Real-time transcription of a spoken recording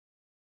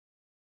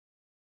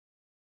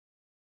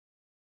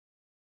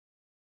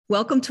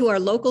Welcome to our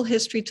local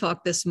history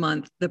talk this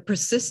month, The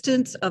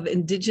Persistence of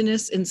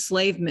Indigenous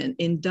Enslavement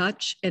in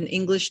Dutch and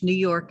English New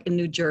York and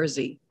New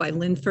Jersey by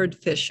Linford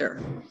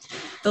Fisher.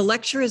 The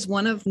lecture is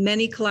one of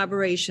many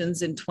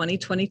collaborations in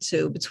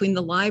 2022 between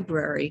the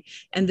library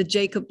and the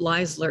Jacob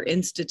Leisler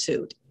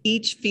Institute.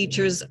 Each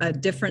features a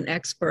different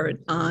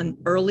expert on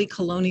early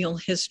colonial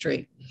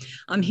history.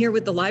 I'm here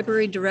with the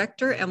library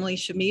director, Emily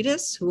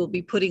Shamidas, who will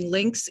be putting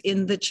links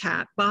in the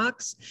chat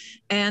box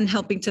and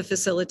helping to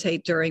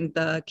facilitate during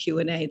the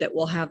Q&A that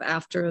we'll have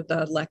after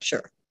the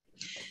lecture.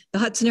 The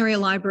Hudson Area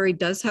Library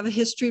does have a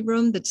history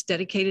room that's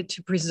dedicated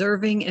to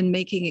preserving and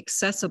making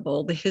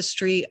accessible the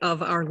history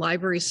of our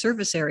library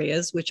service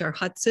areas, which are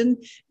Hudson,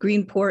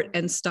 Greenport,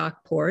 and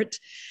Stockport.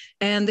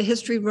 And the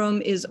history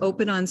room is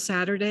open on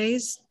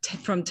Saturdays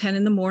from 10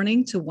 in the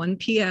morning to 1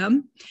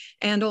 p.m.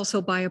 and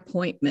also by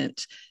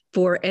appointment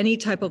for any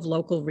type of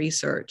local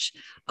research.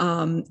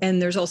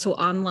 And there's also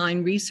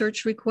online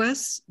research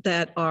requests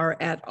that are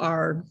at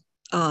our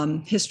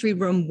history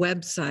room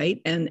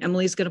website, and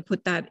Emily's going to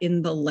put that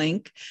in the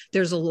link.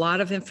 There's a lot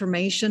of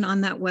information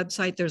on that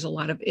website. There's a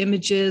lot of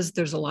images.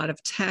 There's a lot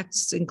of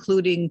texts,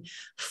 including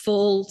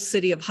full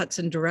City of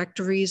Hudson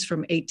directories from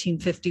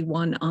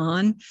 1851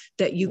 on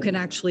that you can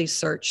actually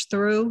search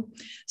through.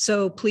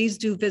 So please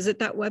do visit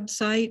that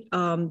website.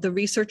 The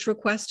research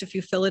request, if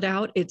you fill it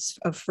out, it's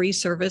a free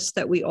service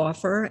that we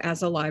offer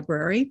as a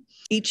library.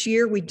 Each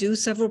year, we do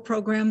several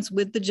programs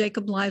with the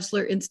Jacob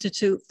Leisler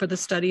Institute for the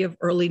study of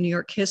early New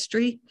York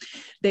history.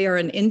 They are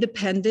an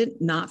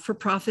independent,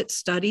 not-for-profit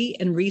study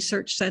and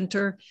research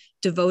center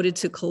devoted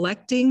to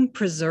collecting,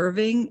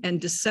 preserving,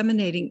 and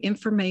disseminating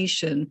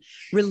information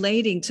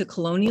relating to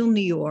colonial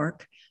New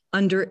York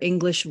under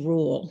English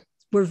rule.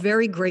 We're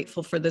very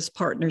grateful for this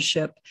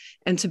partnership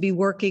and to be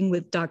working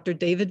with Dr.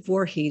 David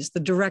Voorhees, the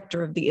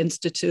director of the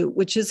Institute,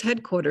 which is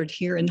headquartered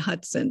here in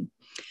Hudson.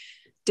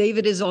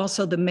 David is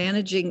also the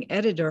managing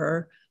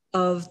editor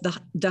of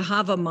the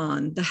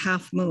Havaman, the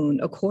Half Moon,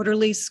 a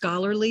quarterly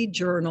scholarly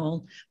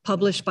journal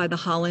published by the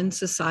Holland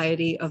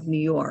Society of New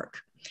York.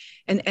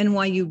 An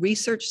NYU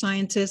research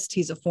scientist,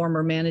 he's a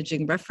former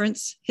managing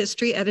reference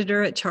history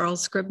editor at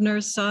Charles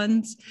Scribner's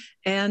Sons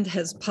and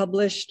has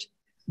published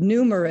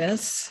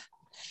numerous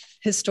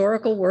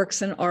historical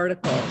works and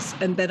articles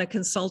and been a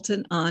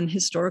consultant on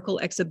historical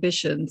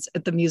exhibitions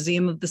at the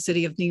Museum of the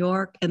City of New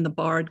York and the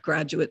Bard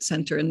Graduate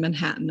Center in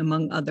Manhattan,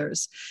 among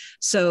others.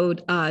 So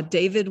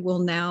David will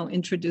now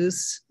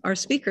introduce our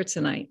speaker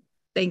tonight.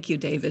 Thank you,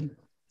 David.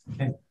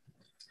 Okay.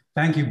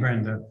 Thank you,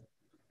 Brenda.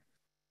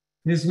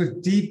 It is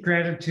with deep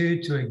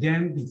gratitude to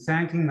again be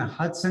thanking the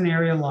Hudson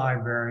Area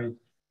Library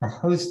for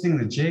hosting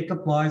the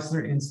Jacob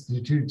Leisler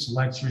Institute's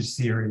lecture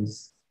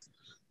series.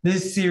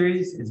 This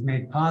series is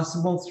made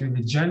possible through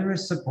the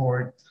generous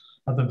support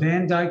of the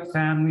Van Dyke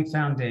Family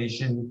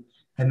Foundation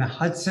and the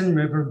Hudson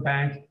River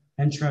Bank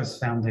and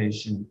Trust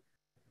Foundation.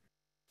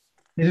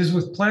 It is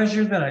with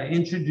pleasure that I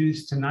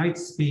introduce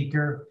tonight's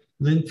speaker,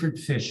 Linford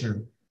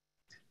Fisher.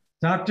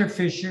 Dr.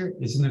 Fisher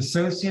is an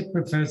associate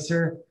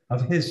professor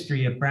of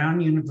history at Brown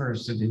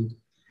University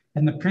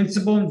and the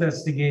principal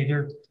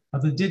investigator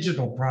of the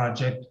digital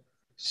project,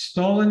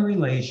 Stolen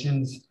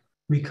Relations,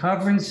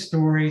 Recovering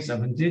Stories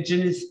of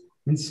Indigenous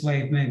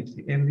Enslavement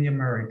in the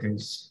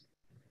Americas.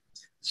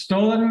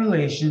 Stolen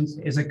Relations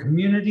is a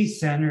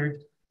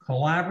community-centered,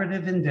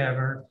 collaborative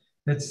endeavor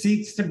that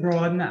seeks to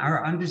broaden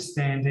our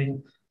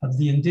understanding of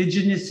the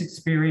indigenous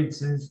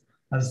experiences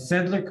of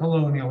settler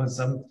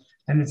colonialism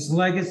and its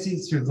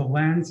legacies through the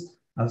lens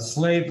of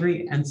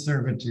slavery and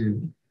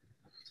servitude.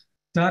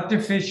 Dr.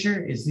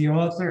 Fisher is the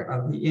author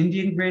of The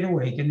Indian Great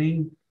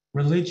Awakening,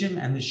 Religion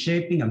and the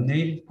Shaping of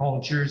Native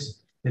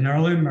Cultures in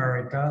Early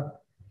America,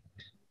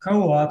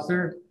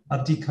 co-author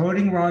of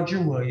Decoding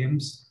Roger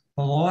Williams,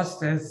 the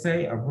Lost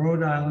Essay of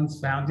Rhode Island's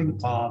Founding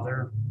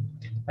Father,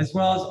 as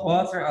well as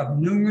author of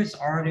numerous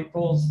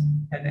articles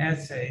and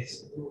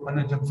essays on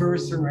a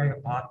diverse array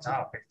of hot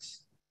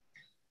topics.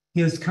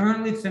 He is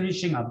currently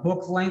finishing a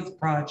book-length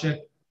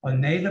project on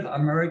Native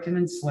American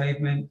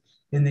enslavement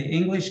in the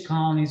English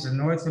colonies of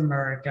North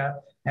America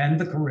and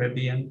the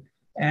Caribbean,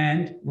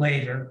 and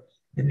later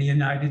in the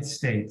United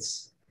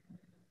States.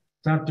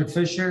 Dr.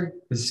 Fisher,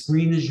 the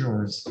screen is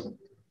yours.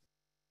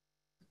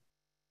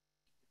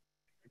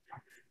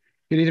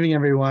 Good evening,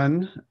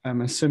 everyone.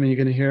 I'm assuming you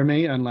can hear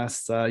me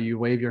unless you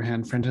wave your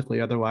hand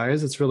frantically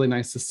otherwise. It's really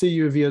nice to see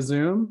you via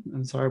Zoom.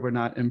 I'm sorry we're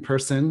not in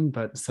person,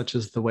 but such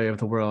is the way of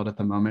the world at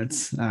the moment.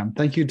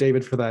 Thank you,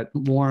 David, for that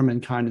warm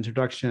and kind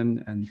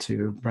introduction, and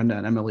to Brenda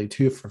and Emily,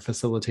 too, for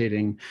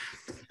facilitating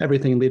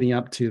everything leading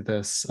up to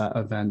this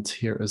event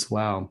here as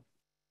well.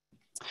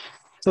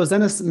 So as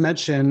Dennis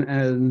mentioned,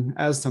 and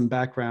as some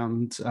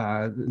background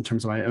in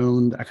terms of my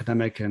own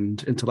academic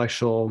and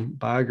intellectual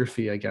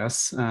biography, I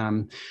guess,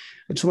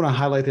 I just want to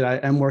highlight that I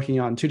am working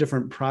on two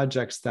different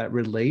projects that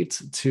relate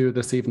to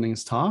this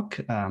evening's talk.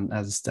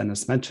 As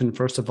Dennis mentioned,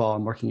 first of all,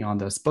 I'm working on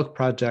this book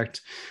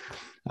project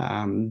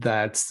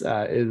that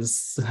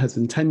has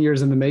been 10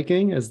 years in the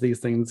making as these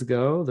things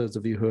go. Those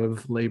of you who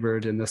have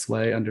labored in this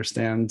way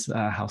understand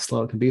how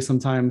slow it can be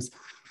sometimes.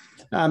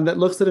 that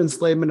looks at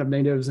enslavement of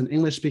natives in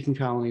English-speaking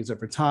colonies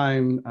over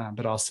time,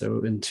 but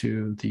also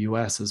into the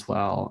US as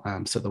well.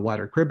 So the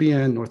wider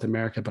Caribbean, North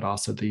America, but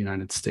also the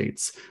United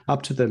States,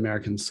 up to the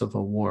American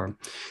Civil War.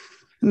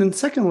 And then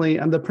secondly,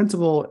 I'm the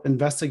principal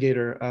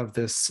investigator of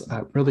this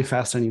really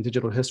fascinating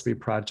digital history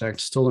project,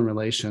 Stolen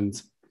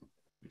Relations,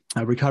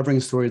 recovering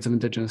stories of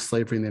Indigenous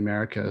slavery in the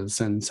Americas.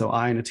 And so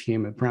I and a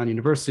team at Brown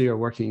University are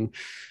working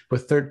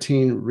with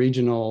 13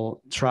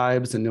 regional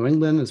tribes in New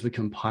England as we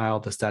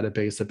compile this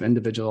database of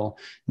individual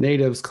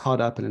natives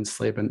caught up in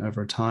enslavement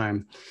over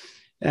time.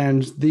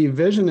 And the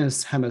vision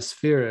is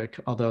hemispheric,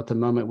 although at the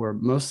moment we're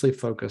mostly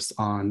focused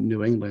on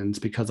New England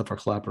because of our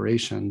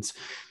collaborations.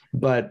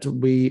 But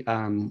we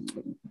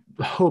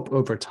hope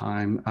over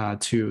time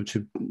to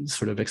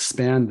sort of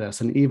expand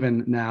this. And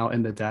even now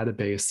in the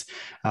database,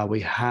 we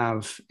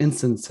have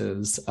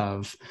instances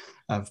of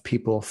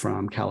people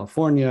from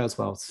California, as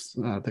well as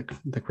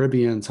the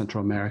Caribbean,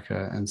 Central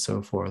America, and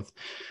so forth.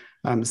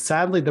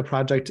 Sadly, the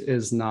project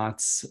is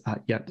not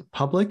yet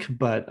public,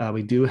 but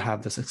we do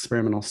have this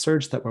experimental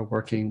search that we're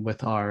working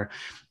with our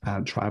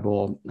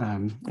tribal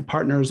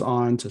partners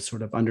on to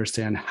sort of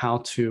understand how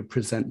to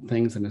present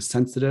things in a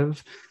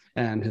sensitive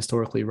and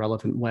historically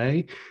relevant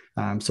way.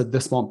 So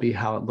this won't be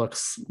how it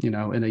looks, in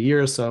a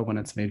year or so when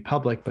it's made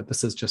public, but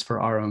this is just for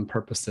our own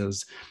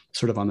purposes,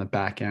 sort of on the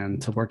back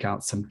end to work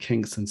out some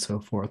kinks and so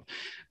forth.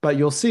 But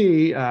you'll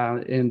see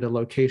in the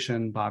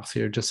location box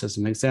here, just as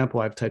an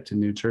example, I've typed in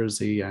New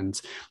Jersey and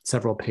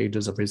several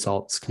pages of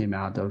results came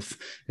out of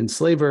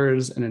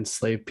enslavers and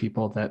enslaved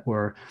people that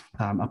were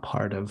a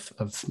part of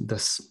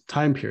this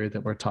time period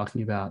that we're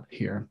talking about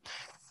here.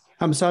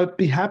 So I'd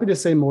be happy to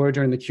say more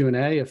during the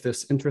Q&A if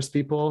this interests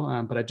people,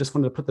 but I just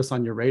wanted to put this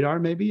on your radar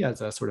maybe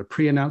as a sort of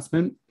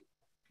pre-announcement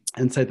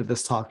and say that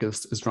this talk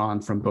is drawn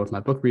from both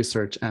my book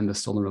research and the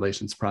Stolen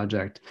Relations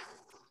Project.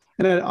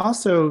 And I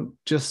also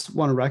just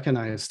want to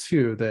recognize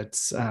too that,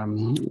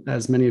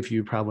 as many of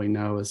you probably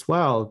know as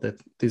well, that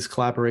these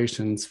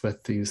collaborations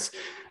with these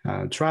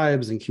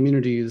tribes and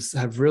communities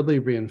have really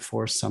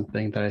reinforced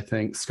something that I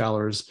think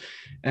scholars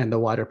and the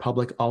wider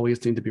public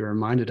always need to be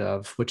reminded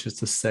of, which is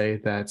to say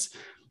that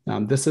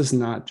this is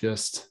not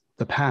just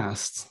the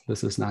past.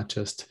 This is not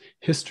just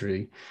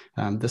history.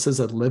 This is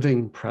a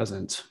living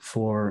present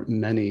for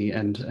many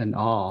and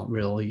all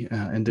really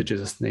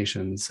Indigenous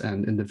nations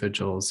and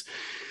individuals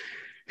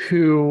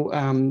who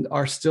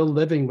are still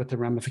living with the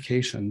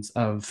ramifications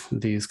of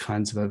these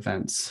kinds of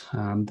events,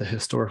 the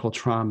historical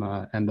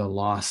trauma and the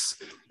loss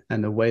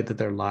and the way that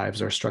their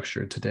lives are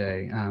structured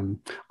today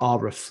all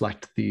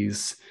reflect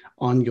these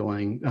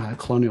ongoing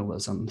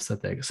colonialisms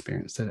that they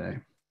experience today.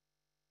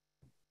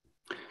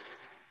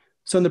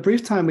 So in the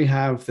brief time we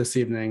have this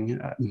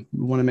evening, we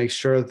want to make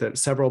sure that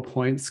several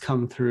points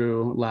come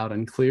through loud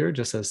and clear,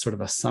 just as sort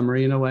of a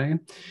summary in a way,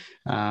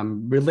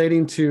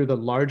 relating to the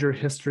larger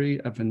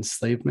history of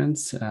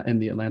enslavement in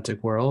the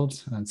Atlantic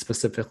world, and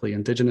specifically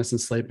Indigenous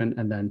enslavement,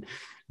 and then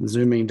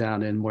zooming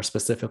down in more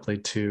specifically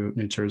to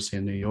New Jersey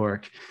and New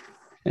York.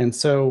 And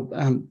so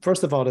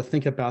first of all, to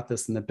think about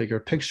this in the bigger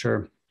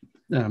picture,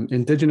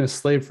 Indigenous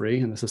slavery,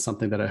 and this is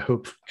something that I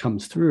hope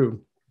comes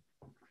through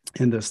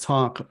in this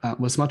talk,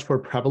 was much more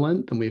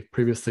prevalent than we've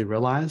previously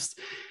realized.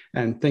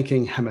 And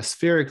thinking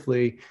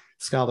hemispherically,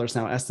 scholars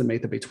now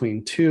estimate that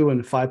between 2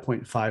 and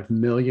 5.5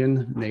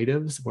 million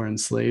natives were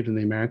enslaved in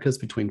the Americas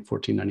between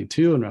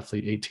 1492 and roughly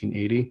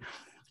 1880,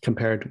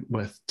 compared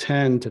with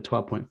 10 to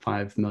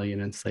 12.5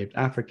 million enslaved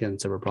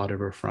Africans that were brought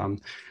over from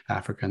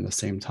Africa in the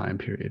same time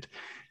period.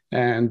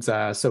 And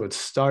so it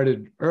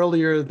started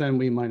earlier than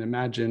we might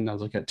imagine. I'll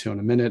look at 2 in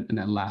a minute, and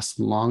it lasts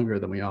longer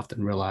than we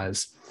often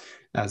realize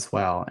as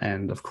well.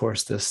 And of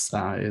course, this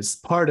is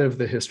part of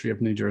the history of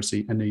New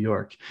Jersey and New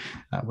York,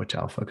 which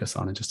I'll focus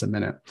on in just a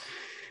minute.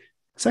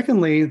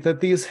 Secondly,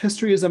 that these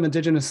histories of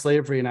Indigenous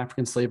slavery and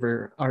African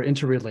slavery are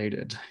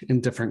interrelated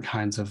in different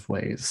kinds of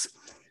ways.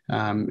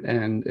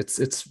 And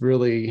it's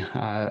really,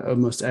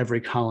 almost every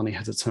colony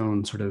has its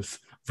own sort of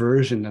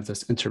version of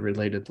this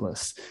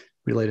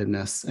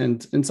relatedness.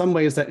 And in some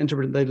ways that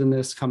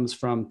interrelatedness comes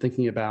from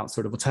thinking about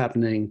sort of what's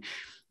happening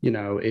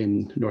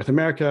in North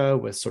America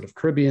with sort of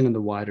Caribbean and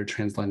the wider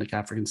transatlantic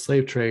African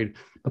slave trade.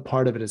 But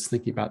part of it is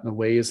thinking about the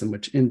ways in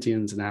which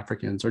Indians and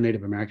Africans, or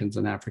Native Americans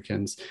and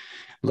Africans,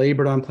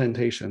 labored on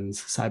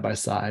plantations side by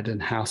side and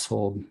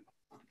household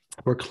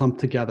were clumped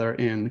together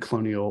in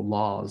colonial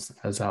laws,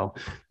 as I'll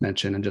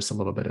mention in just a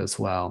little bit as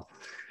well.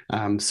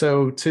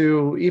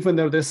 Even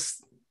though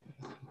this,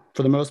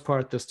 for the most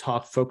part, this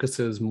talk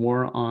focuses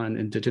more on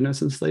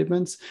Indigenous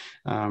enslavements,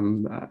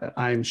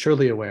 I'm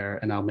surely aware,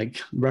 and I'll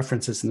make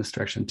references in this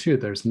direction too,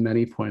 there's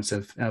many points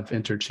of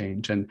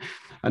interchange. And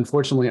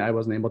unfortunately, I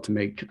wasn't able to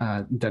make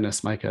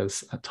Dennis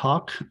Micah's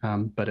talk,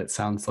 but it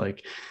sounds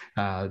like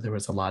there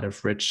was a lot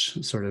of rich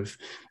sort of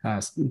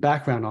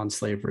background on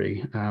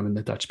slavery in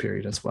the Dutch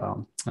period as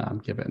well,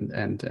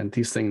 and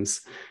these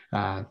things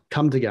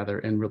come together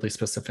in really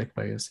specific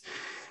ways.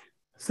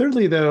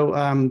 Thirdly,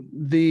 though,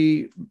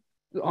 the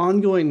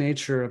ongoing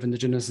nature of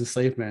Indigenous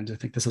enslavement, I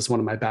think this is one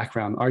of my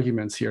background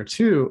arguments here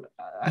too,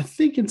 I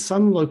think in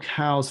some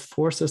locales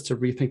forced us to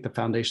rethink the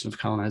foundation of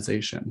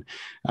colonization.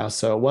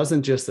 So it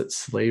wasn't just that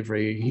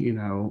slavery,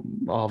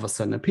 all of a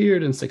sudden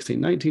appeared in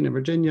 1619 in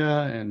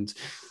Virginia and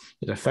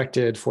it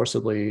affected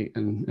forcibly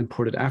and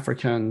imported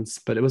Africans,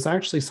 but it was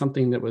actually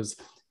something that was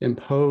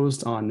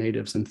imposed on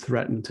natives and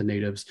threatened to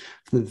natives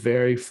from the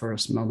very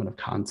first moment of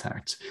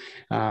contact.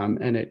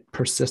 And it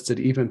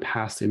persisted even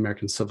past the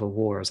American Civil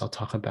War, as I'll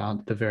talk about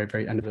at the very,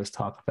 very end of this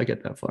talk, if I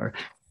get that far.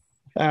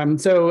 And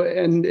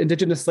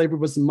Indigenous slavery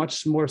was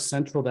much more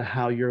central to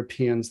how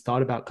Europeans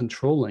thought about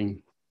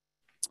controlling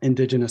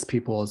Indigenous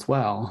people as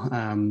well,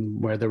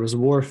 where there was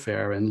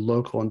warfare and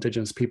local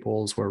Indigenous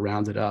peoples were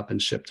rounded up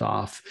and shipped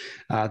off.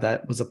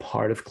 That was a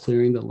part of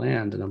clearing the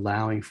land and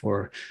allowing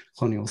for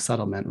colonial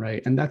settlement,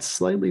 right? And that's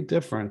slightly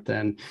different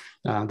than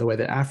the way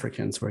that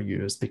Africans were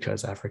used,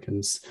 because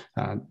Africans,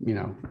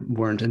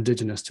 weren't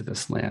Indigenous to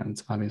this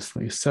land,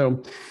 obviously.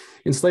 So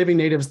enslaving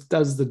natives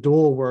does the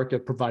dual work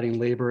of providing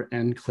labor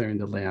and clearing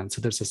the land.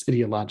 So there's this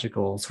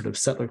ideological sort of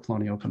settler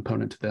colonial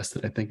component to this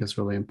that I think is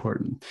really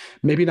important.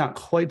 Maybe not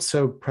quite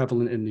so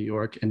prevalent in New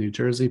York and New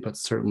Jersey, but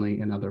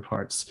certainly in other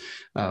parts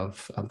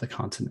of the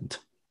continent.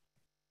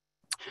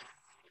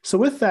 So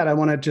with that, I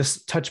want to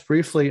just touch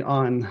briefly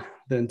on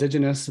the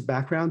Indigenous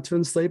background to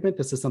enslavement.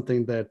 This is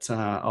something that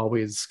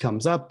always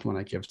comes up when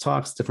I give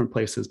talks, different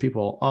places.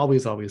 People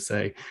always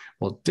say,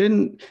 well,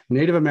 didn't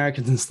Native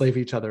Americans enslave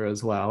each other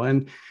as well?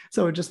 And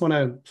so I just want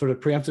to sort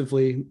of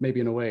preemptively, maybe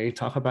in a way,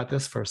 talk about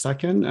this for a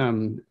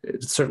second.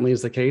 It certainly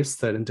is the case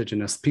that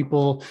Indigenous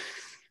people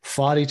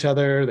fought each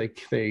other,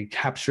 they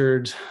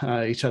captured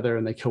each other,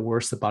 and they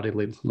coerced the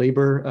bodily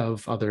labor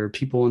of other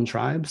people and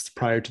tribes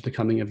prior to the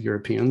coming of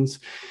Europeans.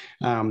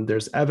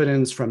 There's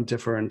evidence from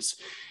different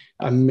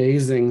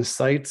amazing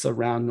sites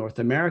around North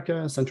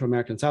America, Central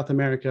America and South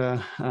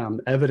America,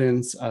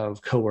 evidence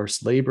of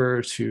coerced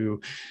labor to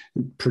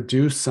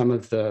produce some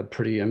of the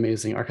pretty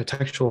amazing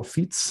architectural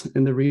feats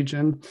in the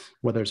region,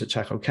 whether it's at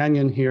Chaco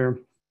Canyon here,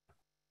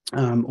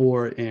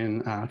 or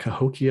in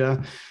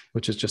Cahokia,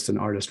 which is just an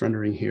artist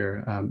rendering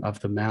here of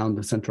the mound,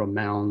 the central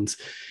mounds,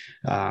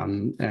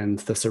 and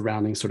the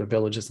surrounding sort of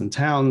villages and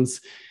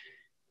towns.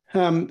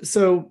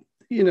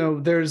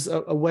 There's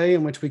a way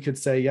in which we could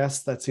say,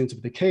 yes, that seems to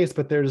be the case,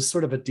 but there's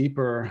sort of a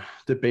deeper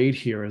debate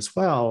here as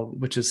well,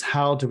 which is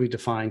how do we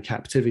define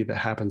captivity that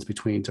happens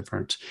between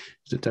different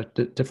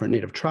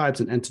native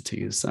tribes and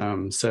entities?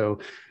 So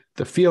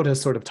the field has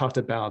sort of talked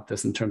about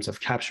this in terms of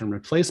capture and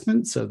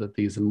replacement, so that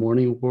these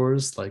mourning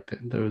wars, like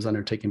those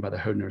undertaken by the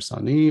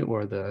Haudenosaunee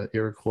or the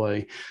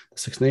Iroquois, the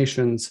Six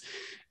Nations,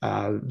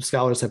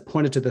 scholars have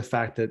pointed to the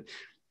fact that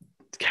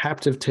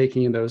captive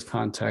taking in those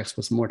contexts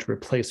was more to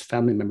replace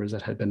family members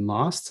that had been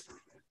lost.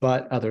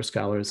 But other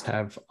scholars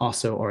have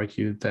also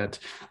argued that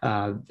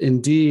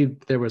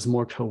indeed there was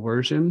more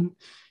coercion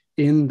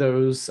in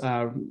those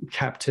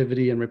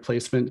captivity and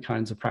replacement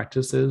kinds of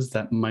practices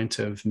that might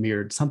have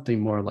mirrored something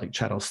more like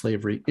chattel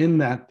slavery, in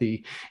that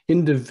the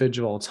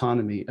individual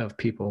autonomy of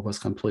people was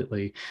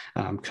completely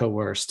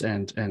coerced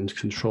and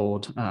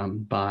controlled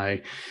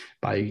by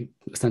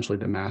essentially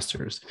the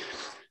masters.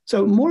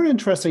 So more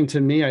interesting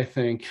to me, I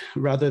think,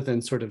 rather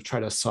than sort of try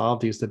to solve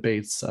these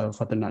debates of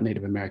whether or not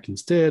Native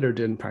Americans did or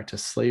didn't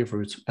practice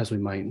slavery, as we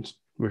might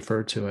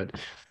refer to it,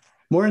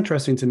 more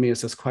interesting to me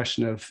is this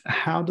question of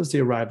how does the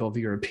arrival of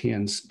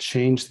Europeans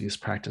change these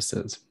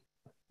practices?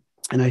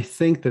 And I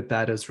think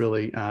that is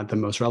really the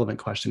most relevant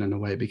question in a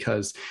way,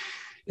 because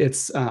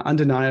it's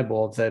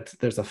undeniable that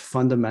there's a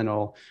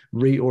fundamental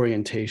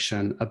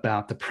reorientation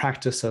about the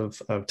practice of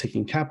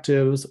taking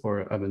captives or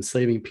of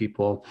enslaving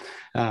people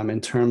in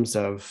terms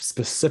of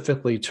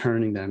specifically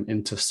turning them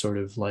into sort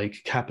of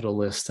like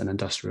capitalist and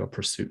industrial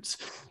pursuits,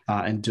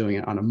 and doing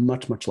it on a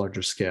much, much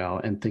larger scale,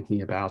 and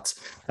thinking about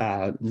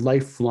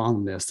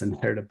lifelongness and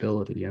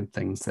heritability and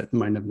things that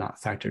might have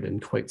not factored in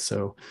quite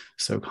so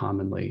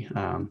commonly.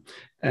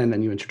 And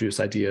then you introduce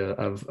idea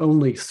of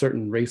only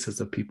certain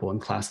races of people and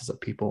classes of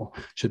people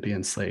should be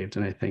enslaved.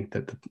 And I think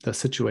that the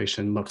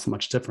situation looks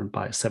much different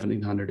by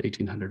 1700,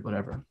 1800,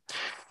 whatever.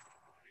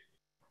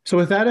 So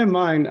with that in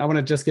mind, I want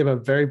to just give a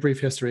very brief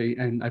history,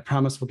 and I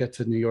promise we'll get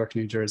to New York,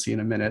 New Jersey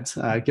in a minute.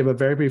 Give a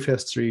very brief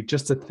history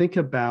just to think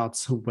about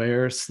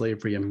where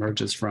slavery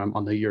emerges from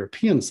on the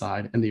European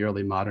side in the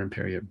early modern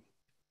period.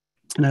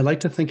 And I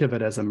like to think of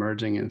it as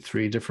emerging in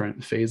three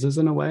different phases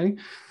in a way.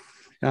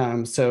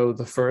 So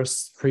the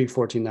first,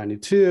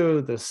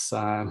 pre-1492, this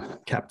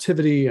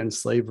captivity and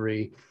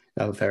slavery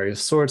of various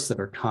sorts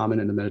that are common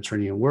in the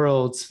Mediterranean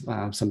world,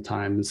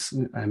 sometimes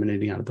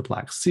emanating out of the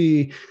Black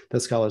Sea,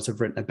 that scholars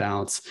have written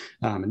about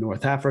in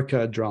North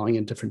Africa, drawing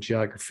in different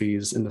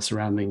geographies in the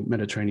surrounding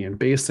Mediterranean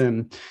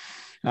basin.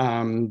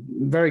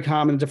 Very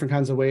common in different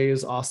kinds of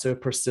ways, also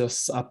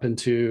persists up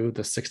into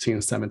the 16th,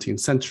 17th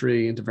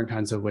century in different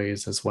kinds of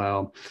ways as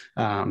well.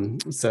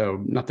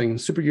 So nothing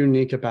super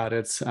unique about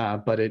it,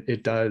 but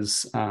it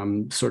does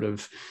sort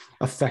of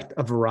affect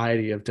a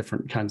variety of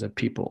different kinds of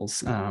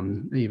peoples,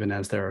 even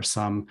as there are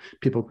some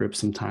people groups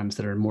sometimes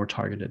that are more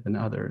targeted than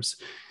others.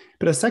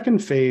 But a second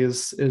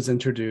phase is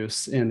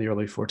introduced in the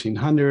early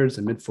 1400s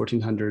and mid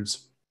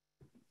 1400s,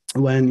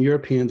 when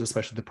Europeans,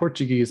 especially the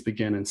Portuguese,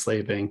 began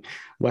enslaving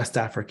West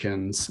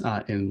Africans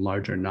in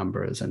larger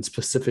numbers, and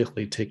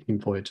specifically taking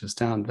voyages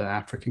down the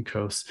African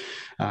coast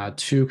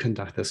to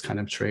conduct this kind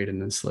of trade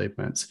and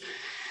enslavement.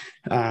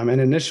 And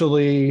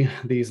initially,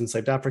 these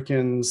enslaved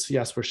Africans,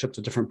 yes, were shipped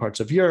to different parts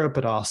of Europe,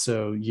 but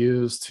also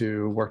used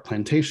to work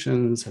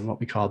plantations and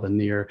what we call the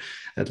near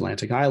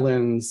Atlantic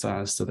islands,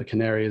 so the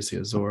Canaries,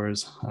 the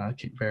Azores,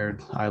 Cape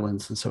Verde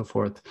Islands, and so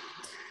forth.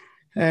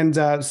 And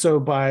so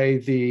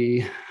by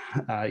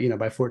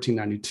by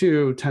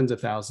 1492, tens of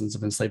thousands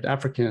of enslaved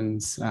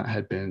Africans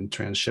had been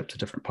transshipped to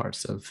different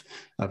parts of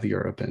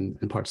Europe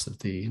and parts of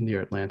the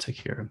near Atlantic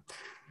here.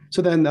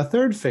 So then the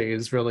third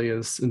phase really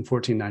is in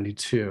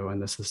 1492,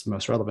 and this is the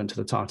most relevant to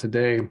the talk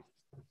today.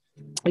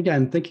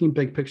 Again, thinking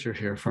big picture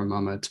here for a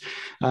moment,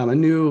 a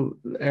new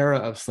era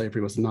of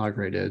slavery was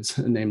inaugurated,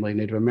 namely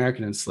Native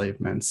American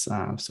enslavements.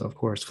 So of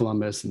course,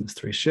 Columbus and his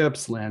 3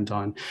 ships land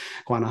on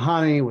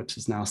Guanahani, which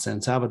is now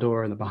San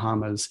Salvador in the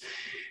Bahamas.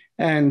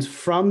 And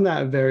from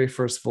that very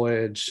first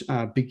voyage,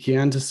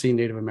 began to see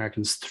Native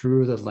Americans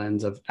through the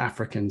lens of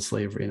African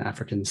slavery and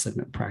African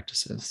enslavement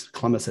practices.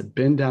 Columbus had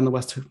been down the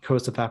west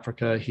coast of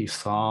Africa. He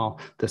saw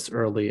this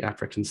early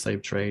African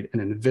slave trade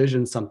and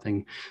envisioned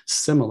something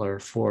similar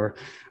for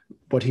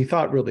what he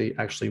thought really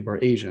actually were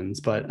Asians,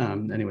 but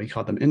anyway, he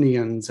called them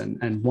Indians,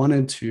 and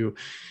wanted to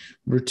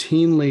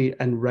routinely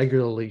and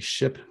regularly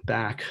ship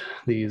back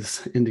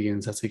these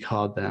Indians, as he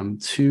called them,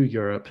 to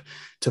Europe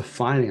to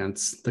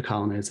finance the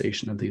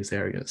colonization of these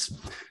areas.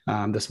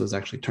 This was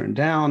actually turned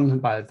down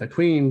by the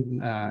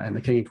Queen and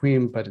the King and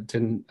Queen, but it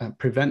didn't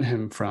prevent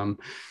him from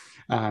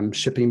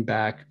shipping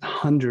back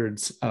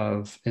hundreds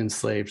of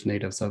enslaved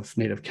natives, of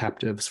native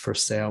captives for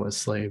sale as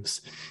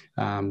slaves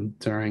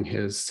during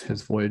his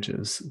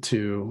voyages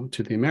to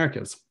the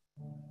Americas.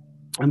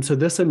 And so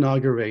this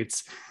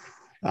inaugurates,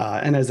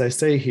 and as I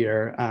say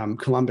here,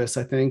 Columbus,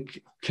 I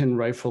think, can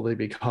rightfully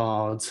be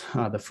called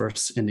the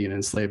first Indian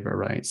enslaver,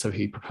 right? So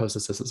he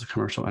proposes this as a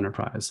commercial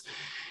enterprise.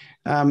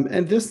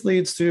 And this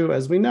leads to,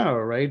 as we know,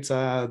 right,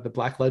 the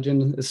Black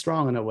legend is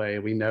strong in a way.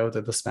 We know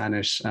that the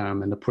Spanish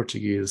and the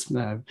Portuguese,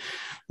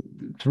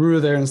 through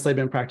their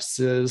enslavement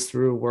practices,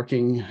 through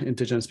working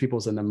indigenous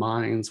peoples in the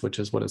mines, which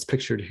is what is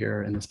pictured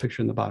here in this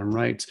picture in the bottom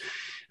right,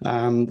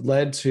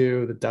 led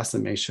to the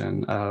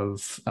decimation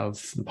of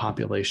the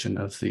population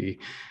of the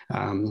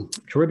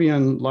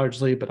Caribbean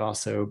largely, but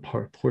also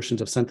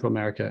portions of Central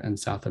America and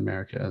South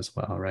America as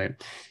well, right?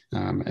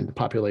 And the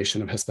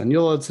population of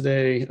Hispaniola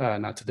today,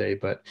 not today,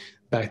 but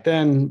back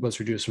then was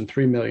reduced from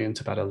 3 million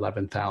to about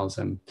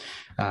 11,000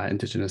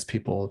 indigenous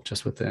people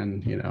just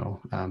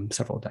within,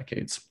 several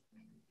decades.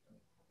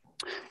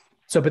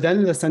 So, but then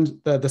in the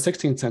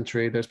 16th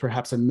century, there's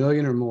perhaps 1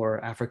 million or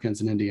more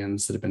Africans and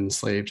Indians that have been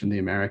enslaved in the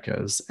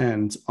Americas.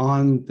 And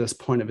on this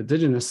point of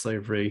indigenous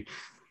slavery,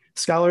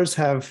 scholars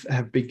have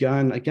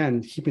begun,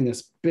 again, keeping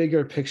this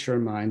bigger picture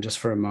in mind just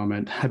for a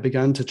moment, have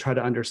begun to try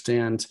to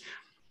understand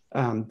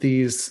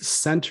these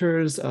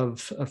centers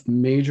of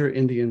major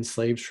Indian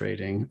slave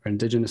trading or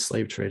indigenous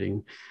slave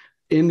trading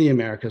in the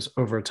Americas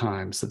over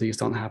time. So these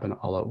don't happen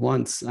all at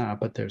once,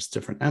 but there's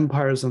different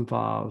empires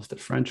involved. The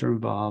French are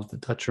involved, the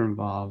Dutch are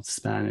involved,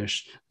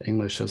 Spanish,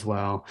 English as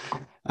well,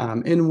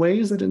 in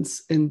ways that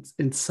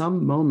in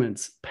some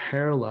moments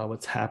parallel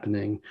what's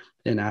happening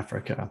in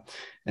Africa.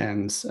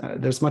 And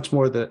there's much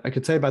more that I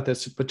could say about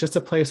this, but just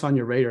to place on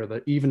your radar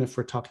that even if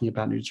we're talking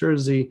about New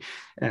Jersey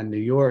and New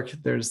York,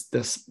 there's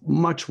this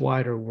much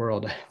wider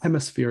world, a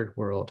hemispheric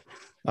world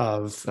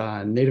of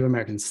Native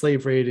American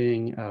slave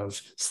raiding,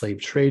 of slave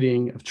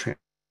trading, of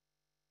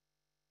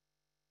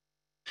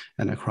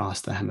and across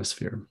the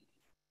hemisphere.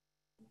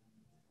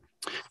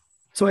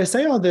 So I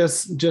say all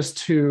this just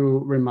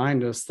to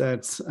remind us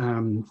that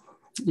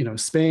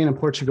Spain and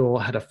Portugal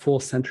had a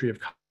full century of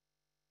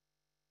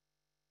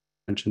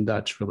French and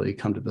Dutch really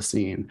come to the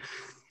scene.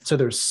 So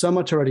there's so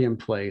much already in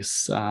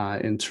place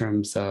in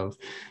terms of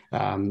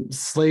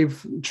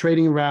slave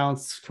trading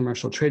routes,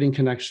 commercial trading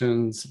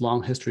connections,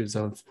 long histories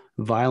of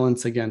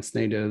violence against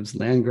natives,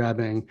 land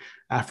grabbing,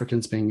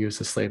 Africans being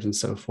used as slaves, and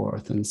so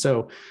forth. And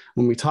so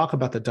when we talk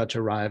about the Dutch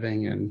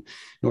arriving in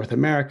North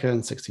America in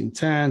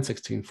 1610,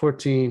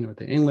 1614, or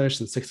the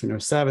English in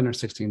 1607 or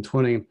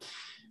 1620,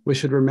 we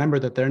should remember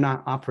that they're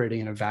not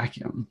operating in a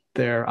vacuum.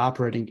 They're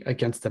operating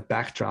against the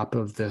backdrop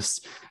of this,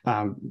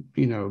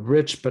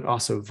 rich but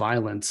also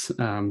violent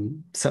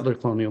settler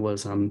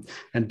colonialism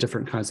and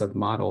different kinds of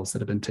models that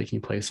have been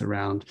taking place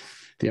around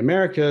the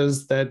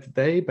Americas that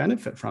they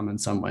benefit from in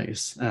some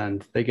ways.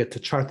 And they get to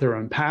chart their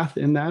own path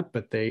in that,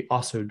 but they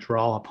also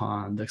draw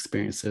upon the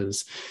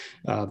experiences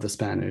of the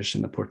Spanish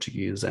and the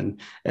Portuguese and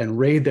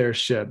raid their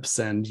ships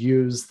and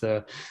use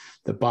the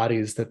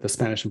bodies that the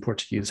Spanish and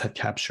Portuguese had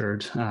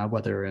captured,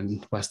 whether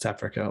in West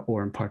Africa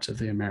or in parts of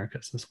the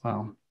Americas as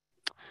well.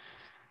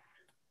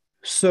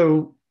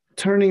 So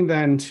turning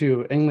then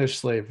to English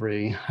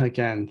slavery,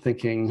 again,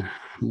 thinking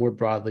more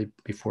broadly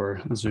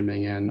before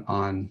zooming in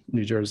on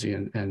New Jersey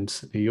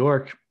and New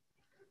York,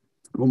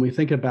 when we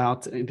think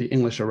about the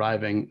English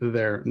arriving,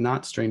 they're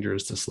not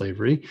strangers to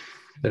slavery.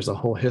 There's a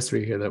whole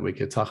history here that we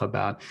could talk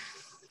about.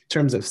 In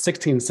terms of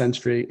 16th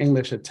century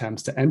English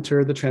attempts to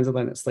enter the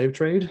transatlantic slave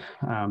trade,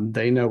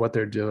 they know what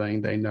they're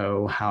doing. They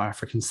know how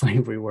African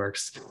slavery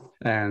works.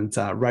 And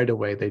right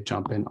away, they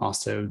jump in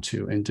also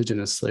to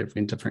indigenous slavery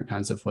in different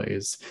kinds of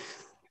ways.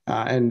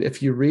 And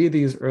if you read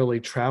these early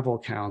travel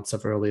accounts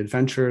of early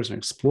adventurers and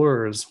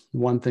explorers,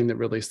 one thing that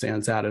really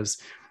stands out is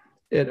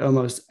at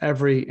almost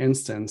every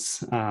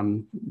instance,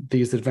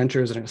 these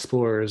adventurers and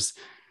explorers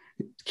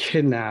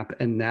kidnap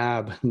and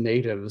nab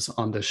natives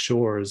on the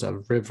shores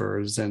of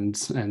rivers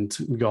and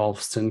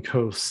gulfs and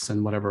coasts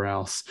and whatever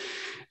else.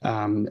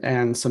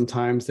 And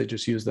sometimes they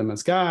just use them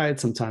as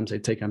guides. Sometimes they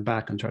take them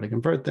back and try to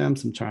convert them.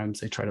 Sometimes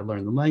they try to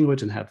learn the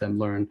language and have them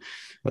learn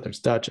whether it's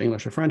Dutch,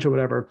 English, or French or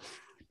whatever.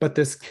 But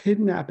this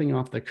kidnapping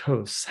off the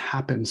coasts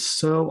happens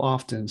so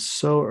often,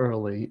 so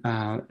early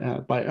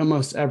by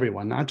almost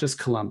everyone, not just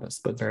Columbus,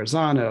 but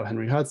Verrazano,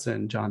 Henry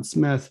Hudson, John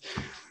Smith.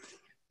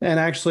 And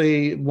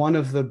actually, one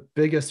of the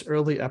biggest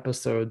early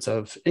episodes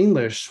of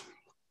English,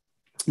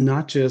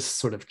 not just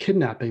sort of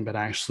kidnapping, but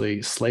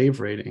actually slave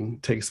raiding,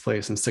 takes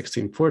place in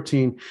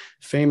 1614.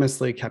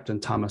 Famously, Captain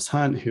Thomas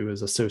Hunt, who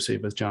is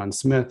associated with John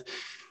Smith,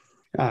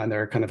 and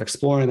they're kind of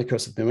exploring the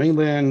coast of New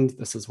England.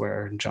 This is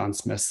where John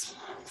Smith's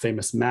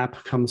famous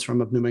map comes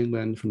from of New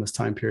England from this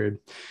time period.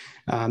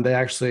 They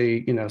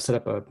actually,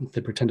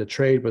 they pretend to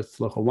trade with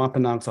local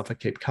Wampanoags off of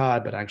Cape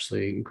Cod, but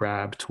actually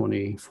grab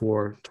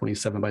 24,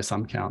 27 by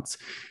some counts,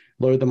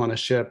 load them on a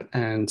ship,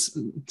 and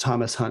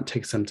Thomas Hunt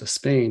takes them to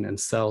Spain and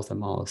sells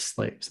them all as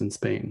slaves in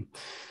Spain.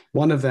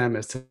 One of them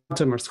is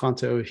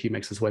Moscanto. He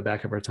makes his way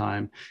back over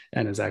time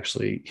and is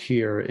actually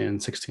here in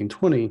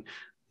 1620.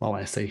 Well,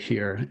 I say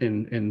here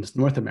in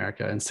North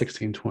America in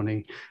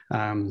 1620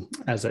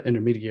 as an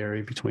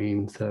intermediary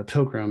between the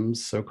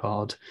Pilgrims,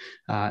 so-called,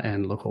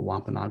 and local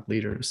Wampanoag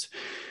leaders.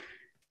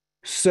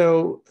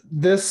 So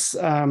this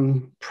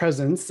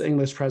presence,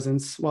 English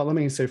presence, well, let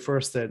me say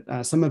first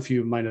that some of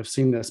you might have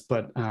seen this,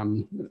 but a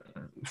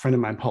friend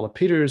of mine, Paula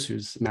Peters,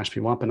 who's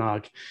Mashpee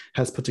Wampanoag,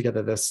 has put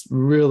together this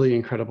really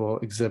incredible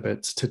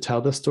exhibit to tell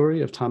the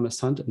story of Thomas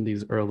Hunt and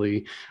these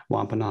early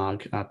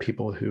Wampanoag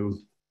people who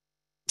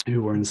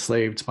were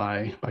enslaved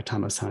by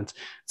Thomas Hunt.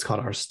 It's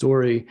called Our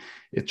Story.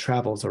 It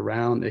travels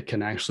around. It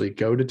can actually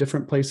go to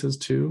different places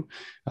too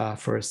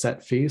for a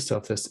set fee. So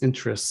if this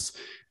interests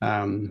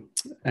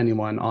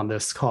anyone on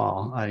this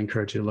call, I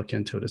encourage you to look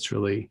into it. It's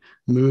really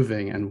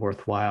moving and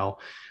worthwhile.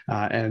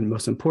 And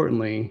most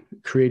importantly,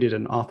 created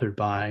and authored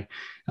by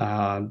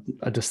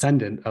a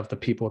descendant of the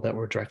people that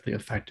were directly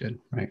affected,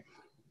 right?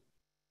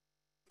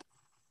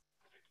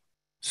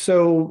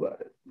 So,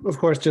 of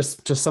course,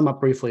 just to sum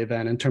up briefly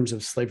then, in terms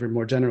of slavery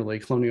more generally,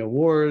 colonial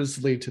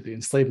wars lead to the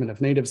enslavement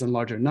of natives in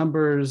larger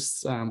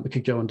numbers. We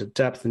could go into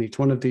depth in each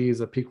one of these: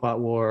 the Pequot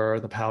War,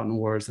 the Powhatan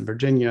Wars in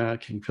Virginia,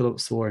 King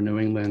Philip's War in New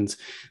England.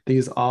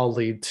 These all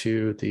lead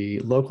to the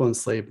local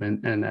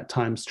enslavement and at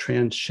times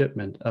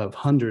transshipment of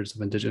hundreds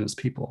of indigenous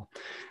people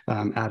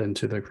out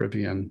into the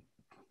Caribbean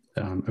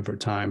over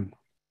time.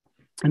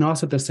 And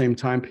also at the same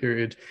time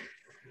period,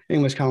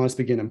 English colonists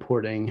began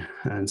importing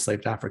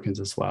enslaved Africans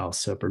as well.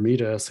 So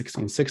Bermuda,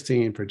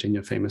 1616,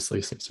 Virginia famously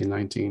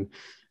 1619,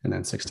 and then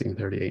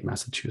 1638,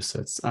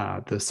 Massachusetts. The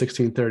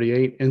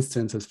 1638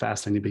 instance is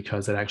fascinating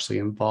because it actually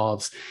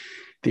involves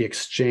the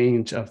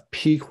exchange of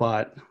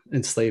Pequot,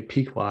 enslaved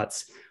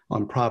Pequots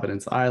on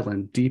Providence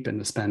Island, deep in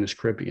the Spanish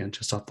Caribbean,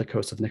 just off the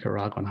coast of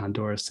Nicaragua and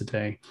Honduras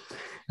today,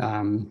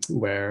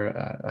 where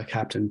a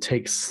captain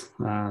takes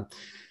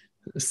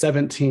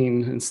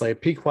 17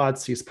 enslaved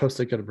Pequots. He's supposed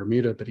to go to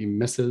Bermuda, but he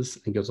misses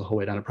and goes the whole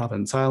way down to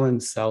Providence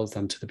Island, sells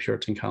them to the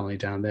Puritan colony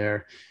down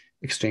there,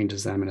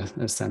 exchanges them in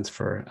a sense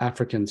for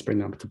Africans, bring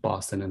them up to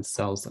Boston and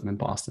sells them in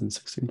Boston in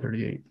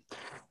 1638.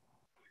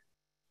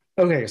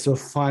 Okay, so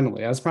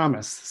finally, as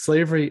promised,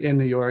 slavery in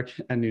New York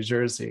and New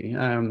Jersey.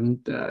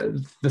 I'm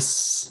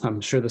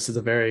sure this is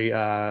a very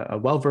a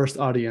well-versed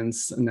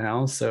audience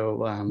now.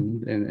 So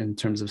in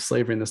terms of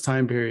slavery in this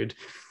time period,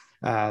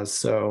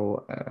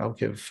 so I'll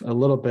give a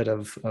little bit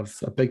of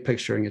a big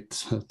picture and get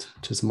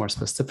to some more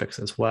specifics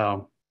as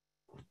well.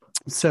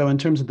 So in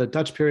terms of the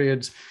Dutch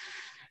periods,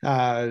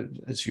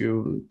 if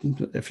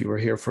you were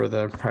here for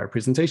the prior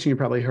presentation, you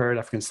probably heard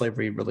African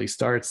slavery really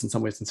starts in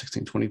some ways in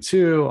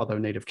 1622, although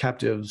native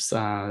captives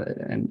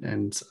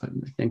and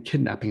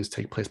kidnappings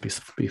take place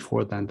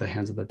before then, the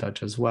hands of the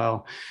Dutch as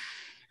well.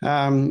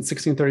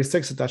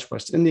 1636, the Dutch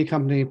West India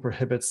Company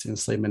prohibits the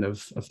enslavement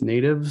of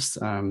natives,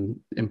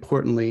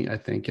 importantly, I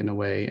think, in a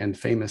way, and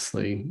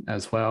famously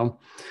as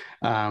well.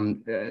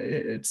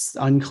 It's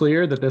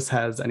unclear that this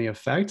has any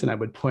effect, and I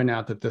would point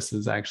out that this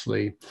is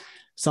actually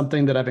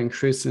something that I've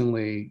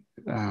increasingly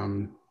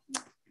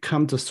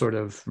come to sort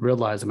of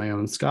realize in my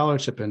own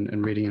scholarship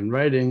and reading and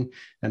writing,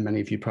 and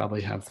many of you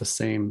probably have the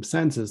same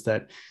sense, is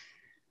that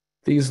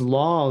these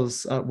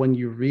laws, when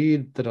you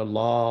read that a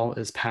law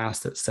is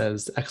passed that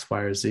says X, Y,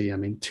 or Z, I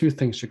mean, two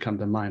things should come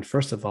to mind.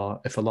 First of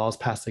all, if a law is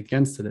passed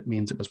against it, it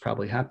means it was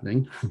probably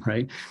happening,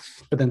 right?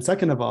 But then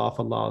second of all, if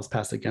a law is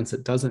passed against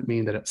it, doesn't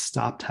mean that it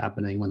stopped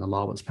happening when the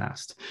law was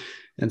passed.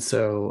 And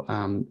so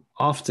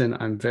often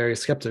I'm very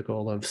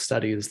skeptical of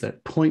studies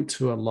that point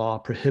to a law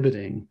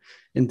prohibiting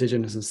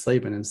Indigenous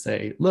enslavement and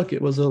say, look,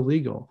 it was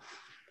illegal.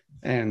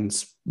 And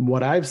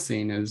what I've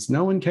seen is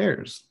no one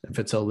cares if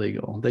it's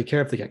illegal. They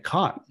care if they get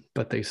caught,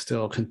 but they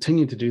still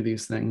continue to do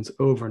these things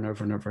over and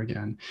over and over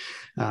again.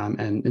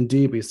 And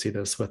indeed, we see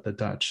this with the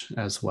Dutch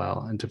as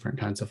well in different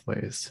kinds of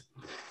ways.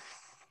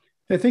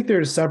 I think there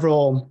are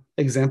several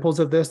examples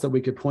of this that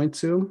we could point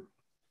to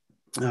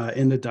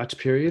in the Dutch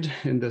period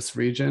in this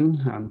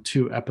region,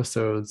 two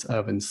episodes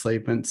of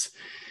enslavement.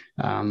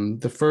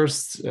 The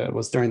first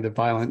was during the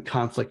violent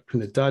conflict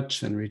between the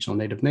Dutch and regional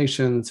native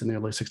nations in the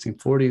early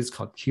 1640s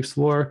called Kief's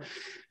War,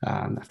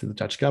 after the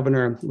Dutch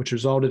governor, which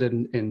resulted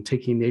in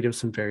taking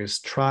natives from various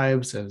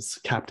tribes as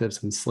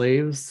captives and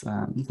slaves,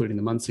 including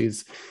the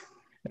Munsees.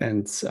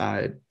 And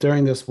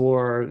during this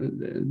war,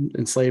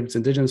 enslaved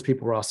Indigenous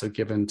people were also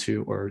given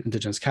to, or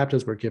Indigenous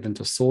captives were given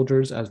to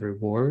soldiers as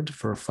reward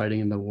for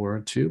fighting in the war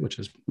too, which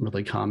is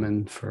really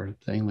common for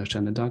the English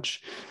and the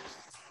Dutch.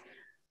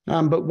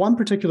 But one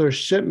particular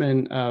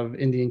shipment of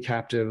Indian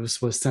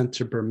captives was sent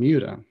to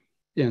Bermuda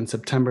in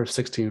September of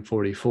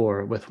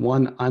 1644, with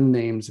one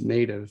unnamed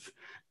native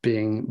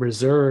being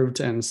reserved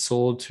and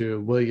sold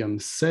to William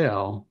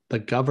Sale, the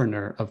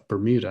governor of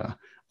Bermuda,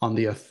 on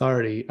the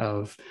authority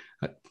of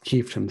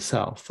Kieft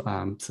himself,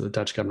 so the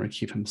Dutch governor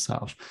Kieft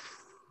himself.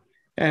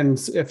 And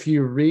if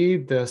you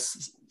read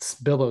this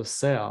bill of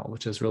sale,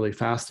 which is really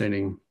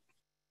fascinating,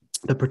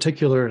 the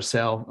particular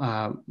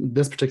sale,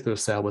 this particular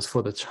sale was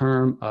for the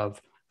term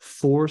of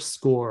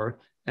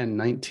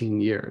 419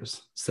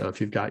 years. So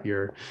if you've got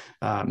your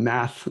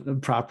math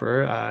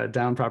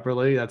down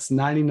properly, that's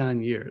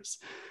 99 years.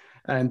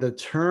 And the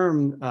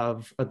terms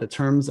of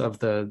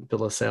the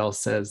bill of sale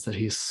says that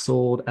he's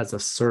sold as a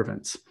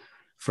servant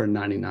for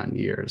 99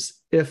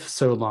 years, if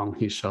so long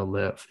he shall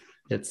live,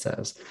 it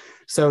says.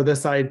 So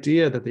this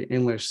idea that the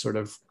English sort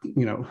of,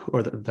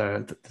 or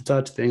the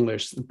Dutch, the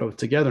English, both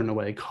together in a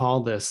way,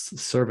 call this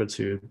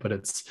servitude, but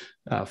it's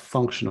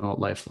functional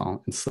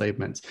lifelong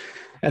enslavement.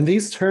 And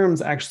these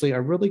terms actually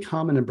are really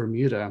common in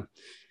Bermuda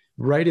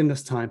right in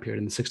this time period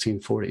in the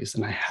 1640s.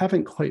 And I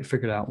haven't quite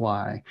figured out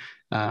why.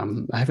 I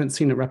haven't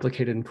seen it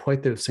replicated in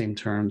quite those same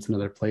terms in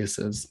other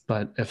places,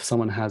 but if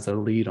someone has a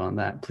lead on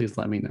that, please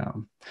let me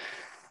know.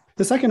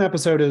 The second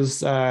episode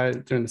is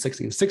during the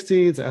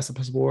 1660s, the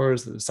Esopus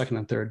Wars, the Second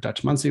and Third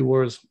Dutch Munsee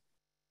Wars,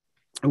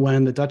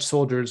 when the Dutch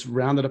soldiers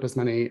rounded up as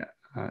many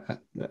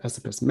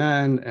Esopus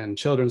men and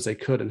children as they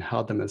could and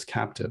held them as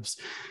captives.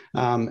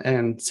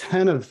 And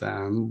 10 of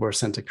them were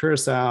sent to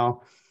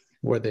Curacao,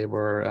 where they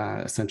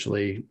were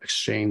essentially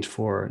exchanged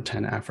for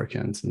 10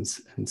 Africans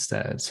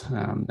instead.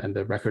 And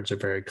the records are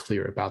very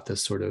clear about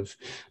this sort of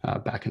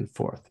back and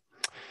forth.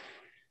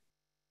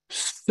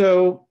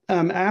 So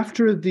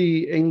after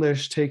the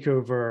English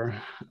takeover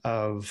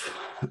of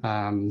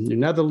New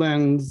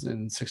Netherlands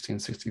in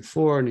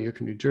 1664, New York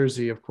and New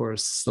Jersey, of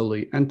course,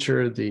 slowly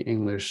entered the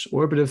English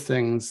orbit of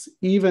things,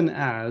 even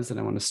as,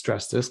 and I want to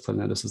stress this because I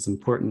know this is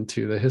important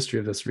to the history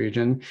of this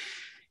region,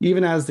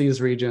 even as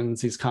these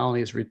regions, these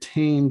colonies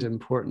retained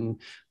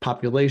important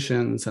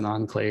populations and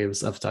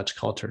enclaves of Dutch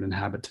cultured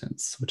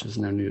inhabitants, which is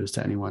no news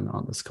to anyone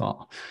on this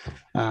call.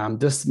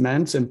 This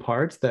meant in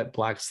part that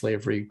Black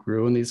slavery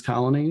grew in these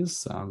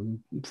colonies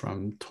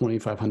from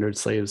 2,500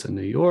 slaves in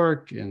New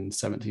York in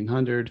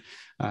 1700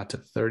 to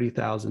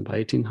 30,000 by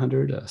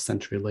 1800, a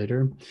century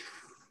later.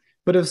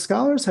 But as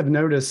scholars have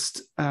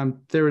noticed,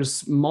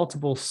 there's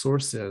multiple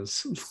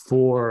sources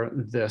for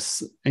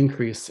this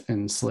increase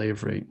in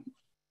slavery.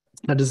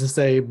 That is to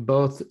say,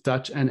 both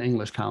Dutch and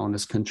English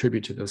colonists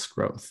contribute to this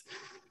growth.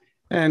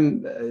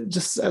 And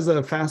just as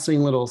a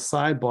fascinating little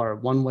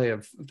sidebar, one way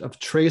of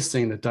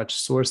tracing the Dutch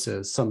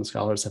sources, some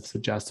scholars have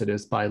suggested,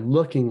 is by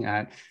looking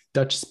at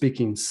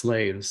Dutch-speaking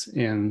slaves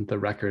in the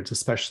records,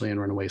 especially in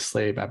runaway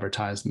slave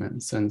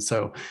advertisements. And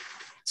so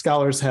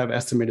scholars have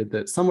estimated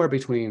that somewhere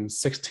between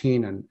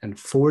 16 and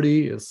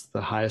 40 is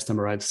the highest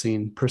number I've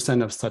seen,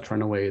 percent of such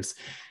runaways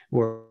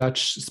were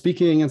Dutch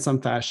speaking in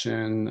some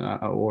fashion,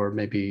 or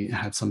maybe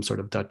had some sort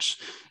of Dutch,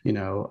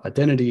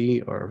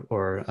 identity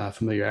or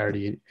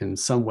familiarity in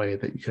some way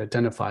that you could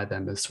identify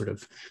them as sort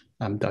of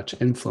Dutch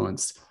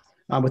influence,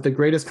 with the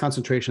greatest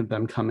concentration of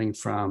them coming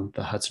from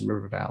the Hudson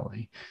River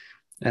Valley.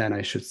 And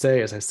I should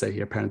say, as I say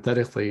here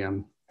parenthetically,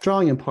 I'm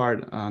drawing in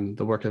part on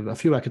the work of a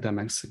few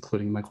academics,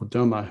 including Michael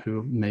Doma,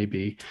 who may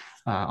be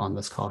on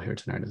this call here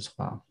tonight as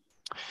well.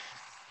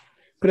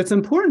 But it's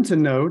important to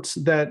note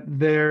that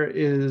there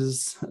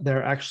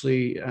are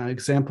actually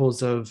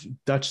examples of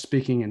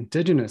Dutch-speaking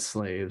Indigenous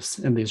slaves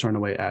in these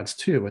runaway ads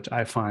too, which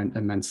I find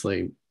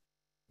immensely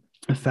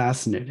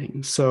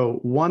fascinating. So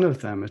one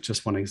of them, is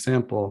just one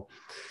example,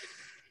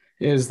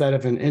 is that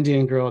of an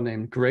Indian girl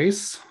named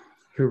Grace,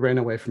 who ran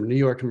away from a New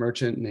York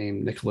merchant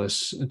named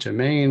Nicholas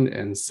Germain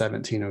in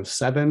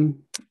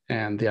 1707.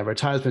 And the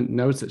advertisement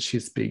notes that she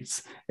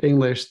speaks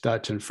English,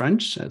 Dutch, and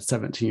French at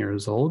 17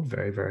 years old.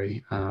 Very,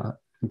 very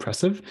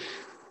impressive.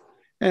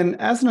 And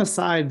as an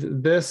aside,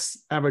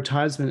 this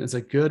advertisement is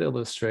a good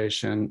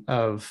illustration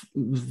of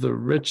the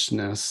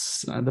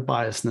richness, the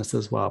biasness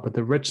as well, but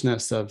the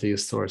richness of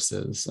these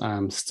sources,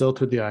 still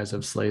through the eyes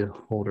of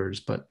slaveholders,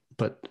 but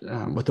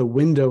with a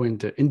window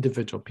into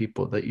individual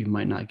people that you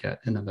might not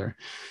get in other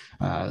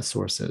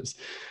sources.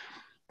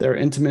 There are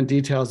intimate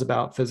details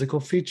about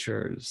physical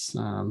features,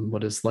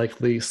 what is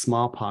likely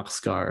smallpox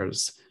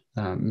scars,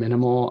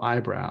 minimal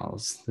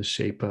eyebrows, the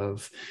shape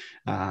of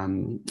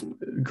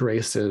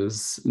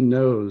Grace's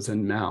nose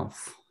and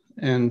mouth.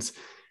 And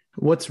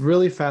what's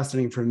really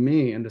fascinating for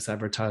me in this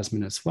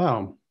advertisement as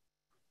well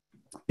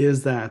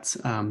is that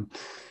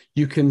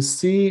you can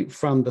see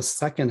from the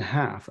second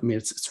half, I mean,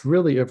 it's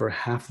really over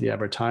half the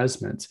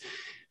advertisement,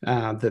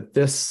 that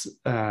this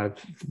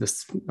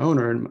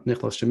owner,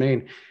 Nicholas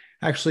Germain,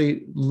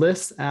 actually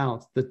lists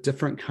out the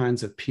different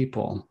kinds of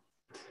people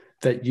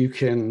that you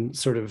can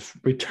sort of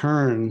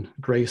return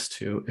Grace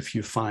to if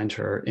you find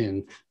her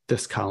in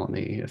this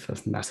colony.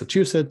 If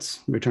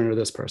Massachusetts, return her to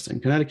this person,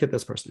 Connecticut,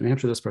 this person, New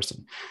Hampshire, this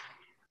person,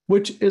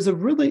 which is a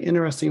really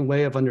interesting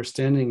way of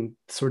understanding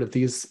sort of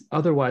these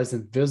otherwise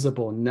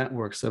invisible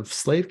networks of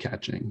slave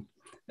catching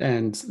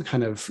and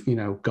kind of,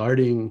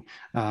 guarding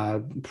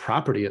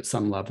property at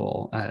some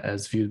level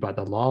as viewed by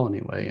the law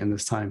anyway in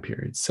this time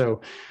period. So,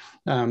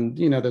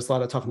 there's a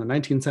lot of talk in the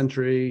 19th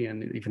century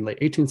and even late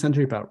 18th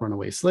century about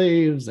runaway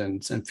slaves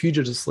and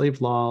fugitive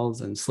slave laws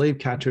and slave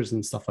catchers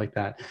and stuff like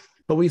that.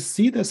 But we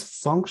see this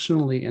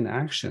functionally in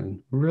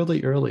action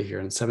really early here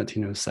in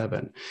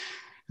 1707.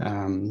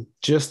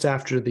 Just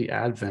after the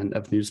advent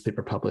of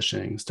newspaper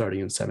publishing starting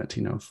in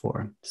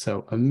 1704.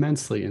 So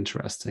immensely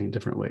interesting,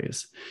 different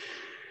ways.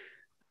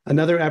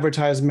 Another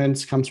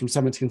advertisement comes from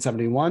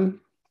 1771,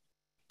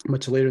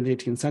 much later in the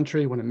 18th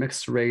century, when a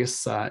mixed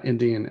race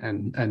Indian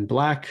and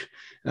Black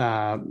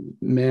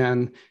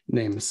man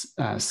named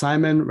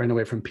Simon ran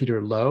away from Peter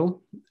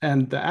Lowe.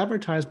 And the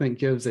advertisement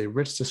gives a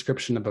rich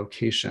description of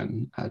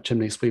vocation,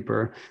 chimney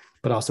sweeper,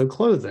 but also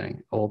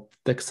clothing, old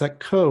thick-set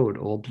coat,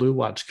 old blue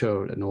watch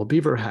coat, an old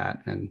beaver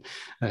hat, and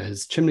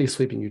his chimney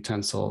sweeping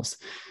utensils.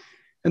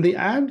 And the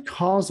ad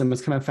calls him,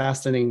 it's kind of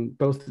fascinating,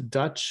 both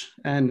Dutch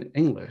and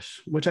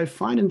English, which I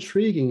find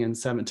intriguing in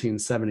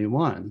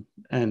 1771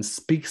 and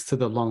speaks to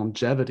the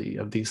longevity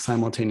of these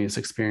simultaneous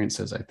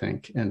experiences, I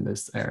think, in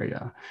this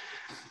area.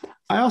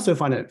 I also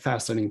find it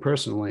fascinating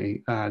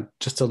personally,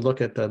 just to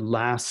look at the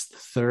last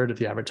third of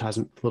the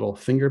advertisement, little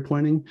finger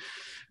pointing.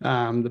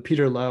 The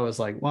Peter Lowe is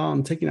like, well,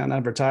 I'm taking out an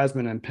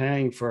advertisement and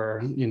paying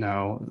for,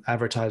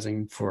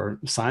 advertising for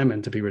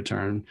Simon to be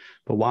returned.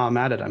 But while I'm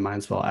at it, I might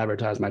as well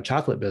advertise my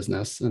chocolate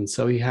business. And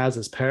so he has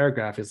this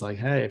paragraph. He's like,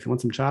 hey, if you want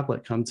some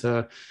chocolate, come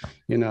to,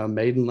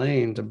 Maiden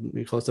Lane to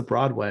be close to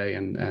Broadway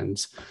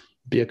and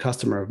be a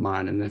customer of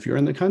mine. And if you're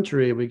in the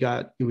country, we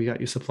got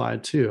you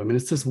supplied too. I mean,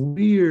 it's this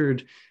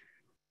weird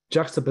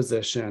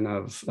juxtaposition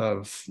of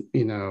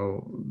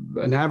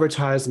an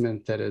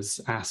advertisement that is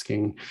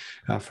asking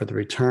for the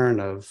return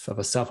of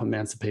a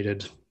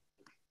self-emancipated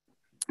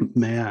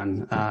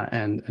man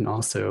and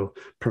also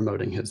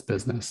promoting his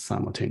business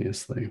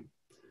simultaneously.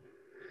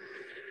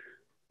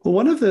 Well,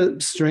 one of the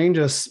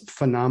strangest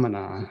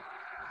phenomena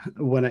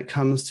when it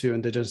comes to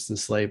Indigenous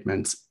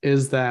enslavement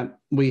is that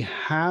we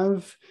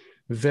have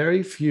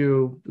very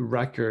few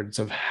records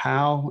of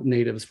how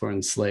natives were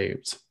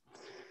enslaved.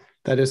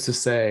 That is to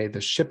say, the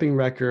shipping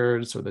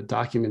records or the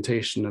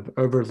documentation of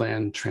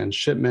overland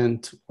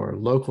transshipment or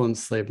local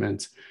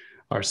enslavement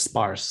are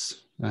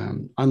sparse,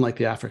 unlike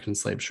the African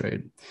slave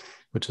trade,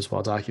 which is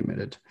well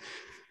documented.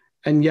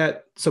 And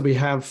yet, so we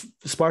have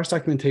sparse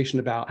documentation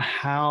about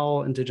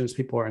how Indigenous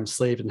people are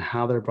enslaved and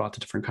how they're brought to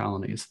different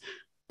colonies.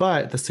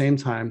 But at the same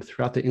time,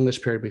 throughout the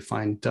English period, we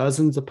find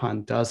dozens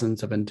upon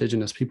dozens of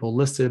Indigenous people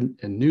listed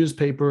in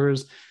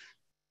newspapers,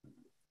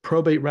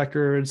 probate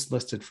records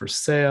listed for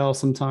sale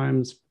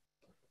sometimes,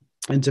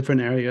 in different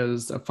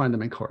areas. I find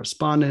them in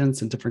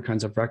correspondence and different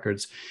kinds of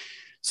records.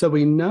 So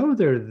we know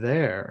they're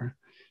there,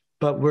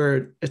 but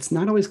it's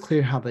not always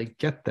clear how they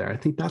get there. I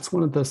think that's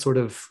one of the sort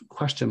of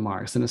question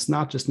marks. And it's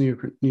not just New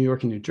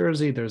York and New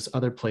Jersey. There's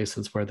other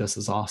places where this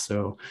is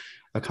also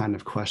a kind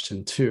of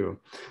question too.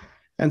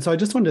 And so I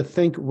just wanted to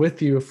think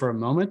with you for a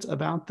moment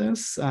about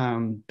this,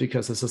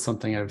 because this is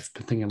something I've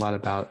been thinking a lot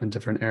about in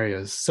different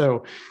areas.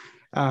 So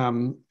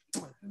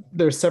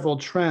there's several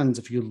trends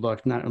if you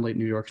look not only at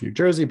New York and New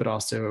Jersey, but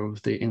also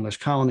the English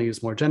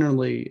colonies more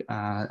generally.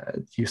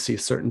 You see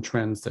certain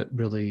trends that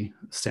really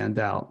stand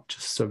out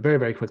just so very,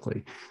 very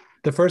quickly.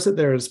 The first, that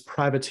there's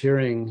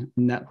privateering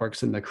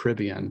networks in the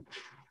Caribbean,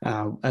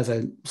 as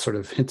I sort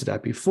of hinted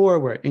at before,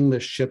 where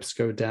English ships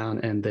go down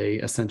and they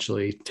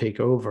essentially take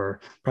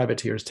over,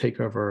 privateers take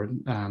over,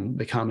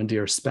 they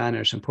commandeer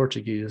Spanish and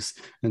Portuguese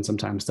and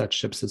sometimes Dutch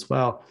ships as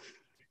well,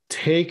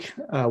 take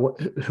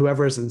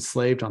whoever is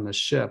enslaved on the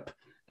ship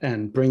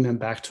and bring them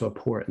back to a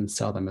port and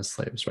sell them as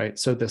slaves, right?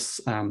 So this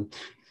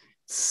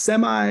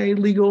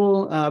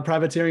semi-legal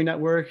privateering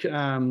network,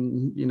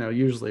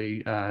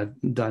 usually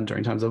done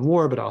during times of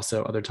war, but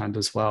also other times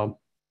as well,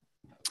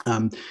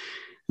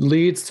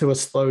 leads to a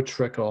slow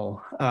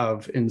trickle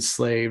of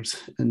enslaved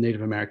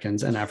Native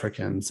Americans and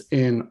Africans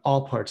in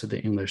all parts of the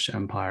English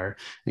Empire,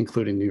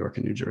 including New York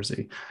and New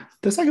Jersey.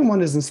 The second one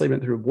is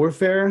enslavement through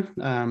warfare.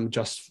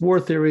 Just war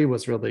theory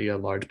was really a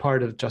large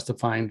part of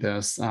justifying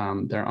this.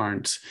 There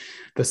aren't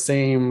the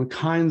same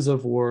kinds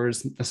of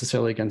wars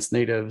necessarily against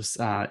natives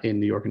in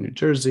New York and New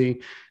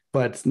Jersey,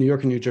 but New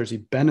York and New Jersey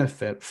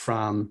benefit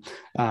from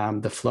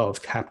the flow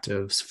of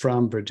captives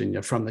from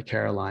Virginia, from the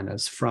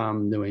Carolinas,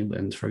 from New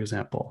England, for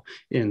example,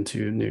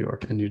 into New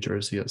York and New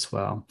Jersey as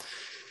well.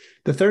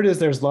 The third is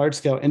there's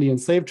large-scale Indian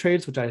slave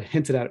trades, which I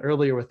hinted at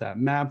earlier with that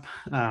map.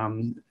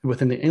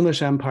 Within the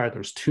English Empire,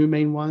 there's two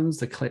main ones,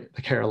 the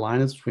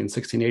Carolinas between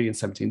 1680 and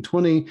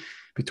 1720,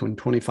 between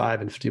 25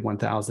 and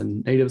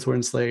 51,000 natives were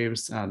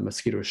enslaved.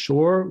 Mosquito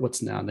Shore,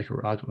 what's now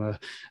Nicaragua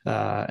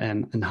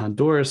and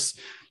Honduras.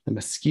 The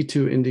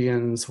Mosquito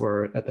Indians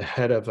were at the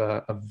head of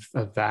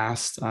a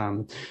vast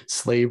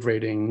slave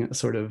raiding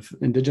sort of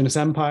indigenous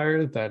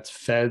empire that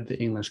fed the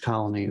English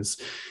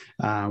colonies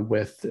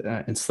with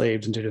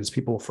enslaved indigenous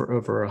people for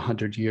over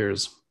 100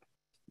 years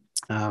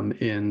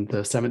in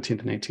the 17th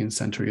and 18th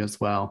century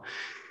as well.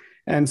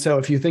 And so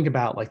if you think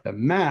about like the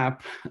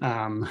map,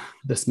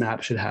 this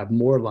map should have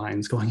more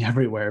lines going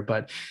everywhere,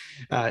 but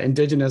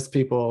indigenous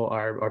people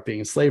are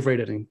being slave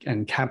raided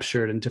and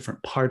captured in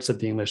different parts of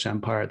the English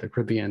Empire, the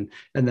Caribbean,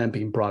 and then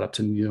being brought up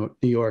to New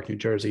York, New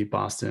Jersey,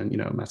 Boston,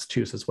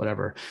 Massachusetts,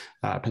 whatever,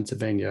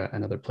 Pennsylvania,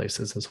 and other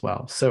places as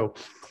well. So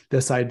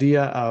this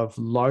idea of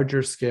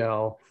larger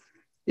scale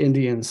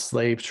Indian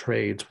slave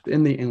trades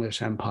within the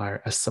English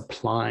Empire as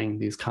supplying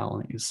these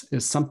colonies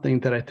is something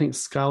that I think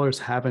scholars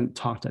haven't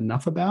talked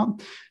enough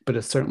about, but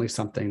it's certainly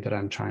something that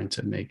I'm trying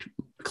to make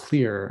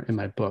clear in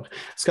my book.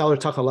 Scholars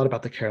talk a lot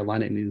about the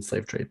Carolina Indian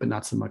slave trade, but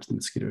not so much the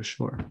Mosquito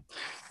Shore.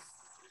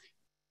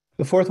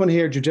 The fourth one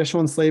here,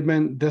 judicial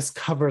enslavement. This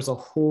covers a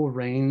whole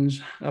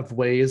range of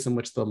ways in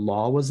which the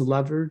law was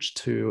leveraged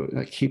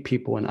to keep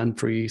people in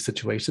unfree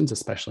situations,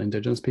 especially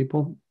indigenous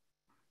people.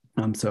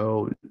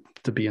 So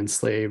to be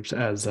enslaved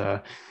as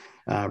a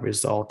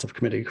result of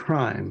committing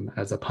crime,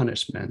 as a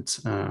punishment.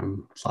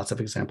 Lots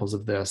of examples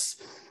of this.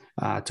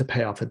 To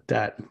pay off a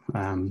debt,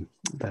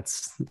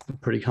 that's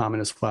pretty common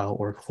as well,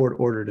 or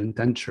court-ordered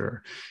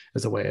indenture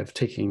as a way of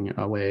taking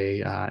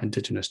away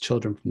indigenous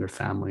children from their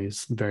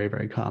families, very,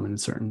 very common in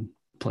certain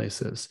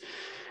places.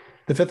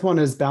 The fifth one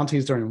is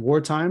bounties during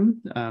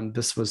wartime.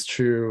 This was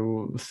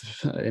true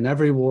in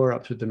every war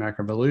up through the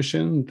American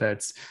Revolution,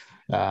 that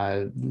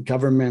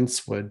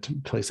governments would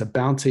place a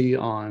bounty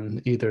on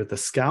either the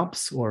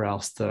scalps or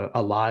else the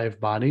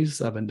alive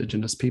bodies of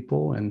indigenous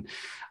people. And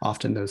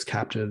often those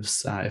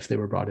captives, if they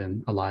were brought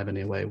in alive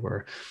anyway,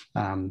 were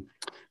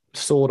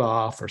sold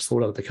off or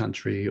sold out of the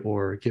country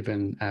or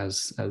given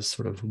as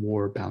sort of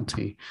war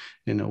bounty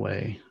in a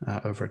way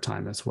over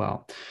time as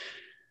well.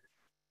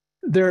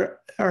 There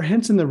are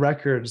hints in the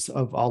records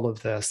of all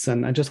of this,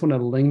 and I just want to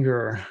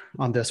linger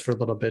on this for a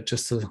little bit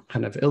just to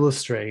kind of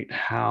illustrate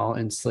how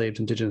enslaved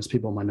indigenous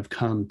people might have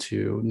come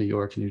to New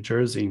York and New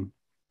Jersey.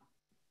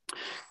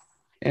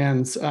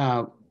 And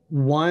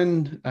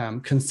one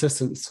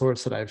consistent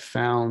source that I've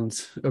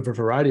found over a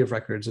variety of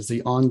records is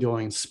the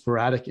ongoing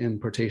sporadic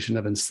importation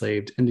of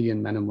enslaved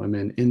Indian men and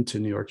women into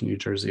New York and New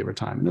Jersey over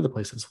time, and other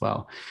places as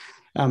well.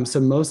 So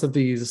most of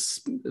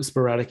these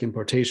sporadic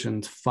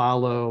importations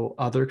follow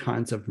other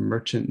kinds of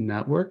merchant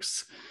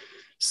networks.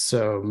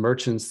 So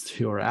merchants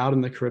who are out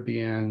in the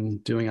Caribbean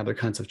doing other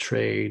kinds of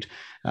trade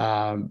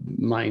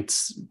might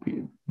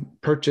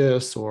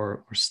purchase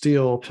or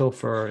steal,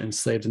 pilfer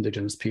enslaved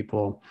indigenous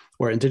people,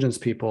 or indigenous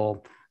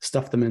people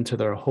stuff them into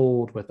their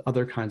hold with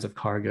other kinds of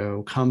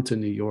cargo, come to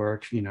New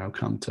York,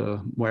 come to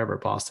wherever,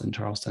 Boston,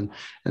 Charleston,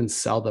 and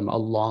sell them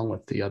along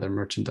with the other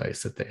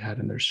merchandise that they had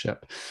in their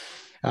ship.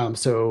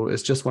 So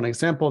it's just one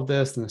example of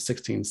this. In the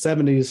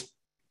 1670s,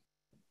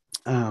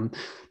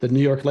 the New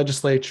York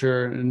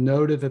legislature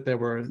noted that there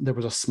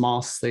was a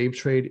small slave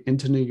trade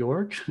into New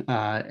York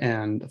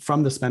and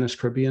from the Spanish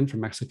Caribbean,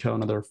 from Mexico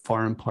and other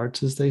foreign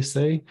parts, as they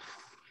say.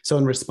 So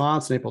in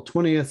response, on April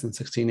 20th in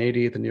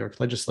 1680, the New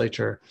York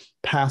legislature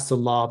passed a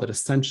law that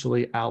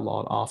essentially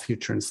outlawed all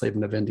future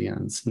enslavement of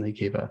Indians. And they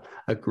gave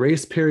a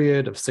grace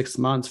period of 6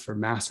 months for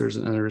masters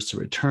and owners to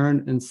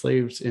return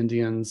enslaved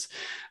Indians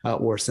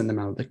or send them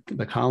out of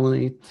the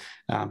colony.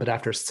 But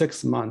after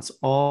 6 months,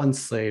 all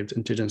enslaved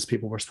indigenous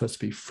people were supposed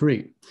to be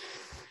free.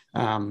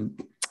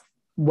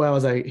 Well,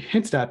 as I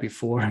hinted at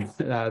before,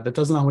 that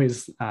doesn't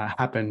always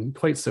happen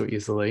quite so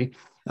easily.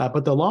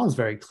 But the law is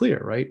very clear,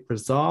 right?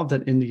 Resolved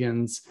that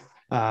Indians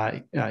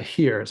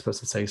here, it's supposed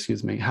to say,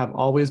 have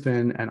always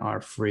been and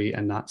are free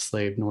and not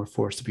slave nor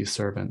forced to be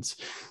servants.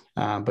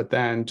 But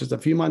then just a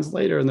few months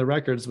later in the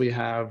records, we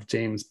have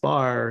James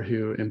Barr,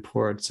 who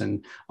imports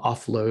and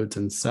offloads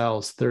and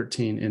sells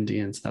 13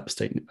 Indians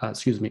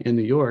in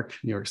New York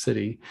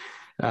City,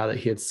 that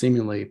he had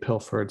seemingly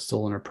pilfered,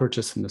 stolen, or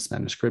purchased from the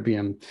Spanish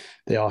Caribbean.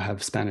 They all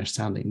have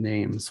Spanish-sounding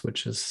names,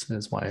 which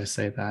is why I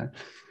say that.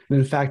 And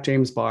in fact,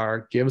 James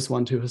Barr gives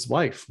one to his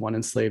wife, one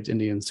enslaved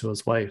Indian to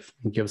his wife,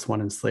 and gives one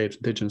enslaved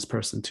Indigenous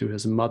person to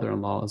his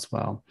mother-in-law as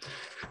well.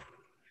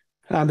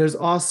 There's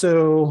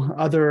also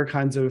other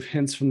kinds of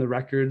hints from the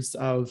records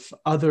of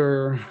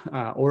other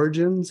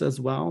origins as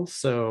well.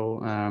 So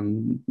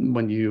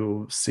when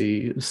you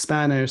see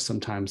Spanish,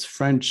 sometimes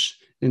French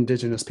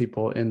Indigenous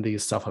people in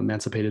these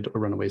self-emancipated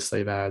or runaway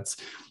slave ads,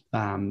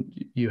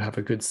 you have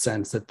a good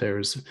sense that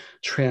there's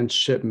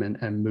transshipment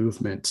and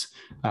movement,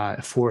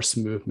 forced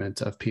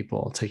movement of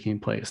people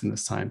taking place in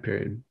this time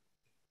period.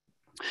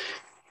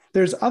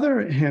 There's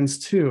other hints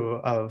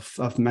too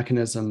of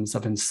mechanisms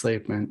of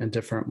enslavement in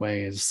different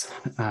ways.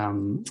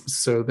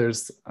 So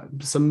there's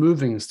some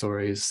moving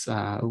stories,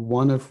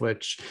 one of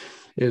which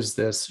is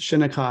this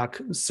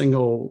Shinnecock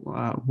single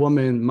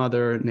woman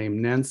mother named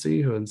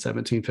Nancy, who in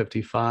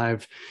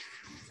 1755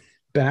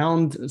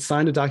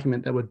 signed a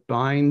document that would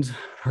bind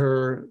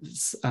her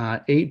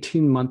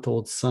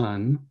 18-month-old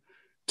son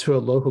to a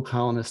local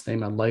colonist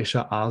named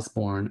Elisha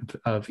Osborne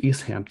of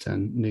East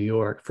Hampton, New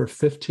York, for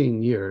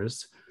 15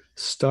 years,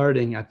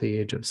 starting at the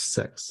age of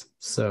 6.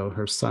 So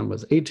her son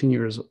was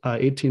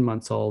 18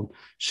 months old.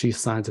 She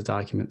signs a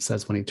document,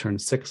 says when he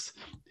turns 6,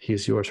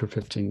 he's yours for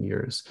 15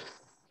 years.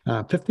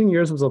 15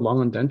 years was a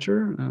long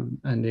indenture,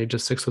 and the age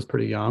of 6 was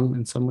pretty young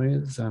in some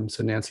ways.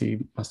 So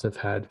Nancy must have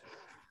had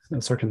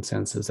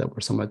circumstances that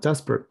were somewhat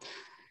desperate.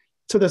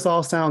 So this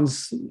all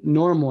sounds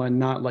normal and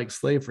not like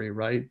slavery,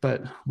 right?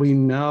 But we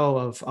know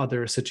of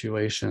other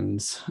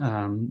situations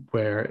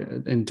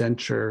where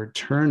indenture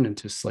turned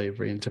into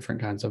slavery in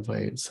different kinds of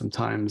ways.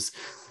 Sometimes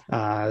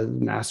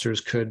masters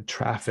could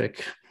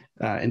traffic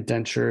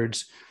indentured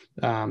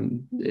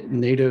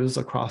natives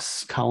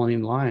across colony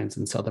lines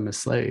and sell them as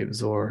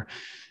slaves, or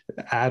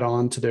add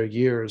on to their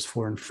years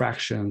for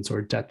infractions or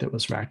debt that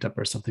was racked up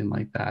or something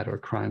like that, or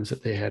crimes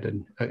that they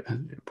had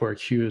were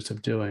accused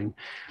of doing.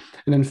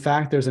 And in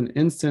fact, there's an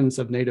instance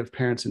of Native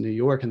parents in New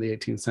York in the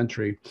 18th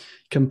century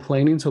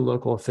complaining to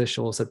local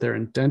officials that their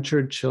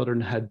indentured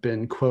children had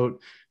been,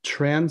 quote,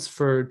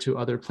 transferred to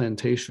other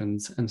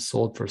plantations and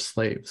sold for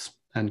slaves,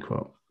 end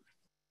quote.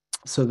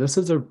 So this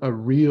is a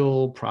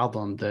real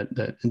problem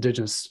that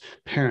Indigenous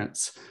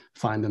parents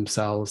find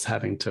themselves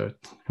having to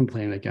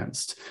complain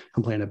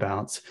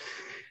about.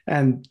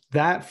 And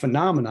that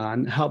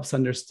phenomenon helps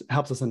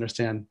us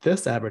understand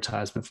this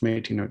advertisement from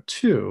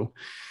 1802,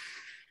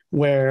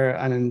 where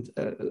an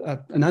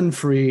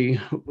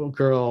unfree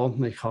girl,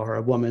 they call her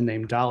a woman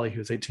named Dolly,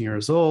 who's 18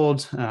 years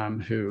old,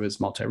 who is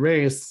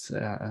multi-race,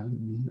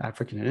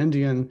 African and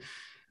Indian.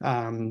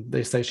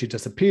 They say she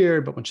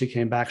disappeared, but when she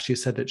came back, she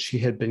said that she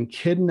had been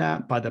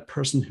kidnapped by the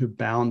person who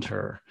bound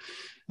her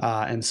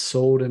and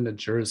sold into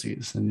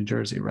New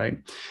Jersey, right?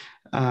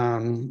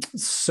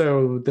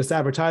 So this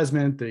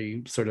advertisement,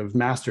 the sort of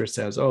master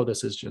says, oh,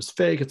 this is just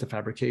fake, it's a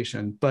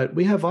fabrication. But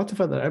we have lots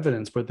of other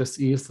evidence where this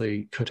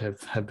easily could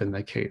have been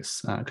the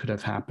case, could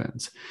have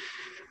happened.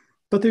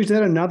 But there's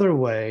yet another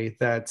way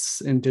that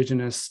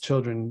Indigenous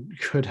children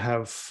could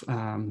have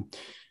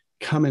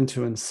come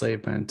into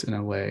enslavement in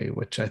a way,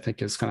 which I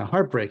think is kind of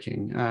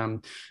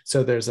heartbreaking.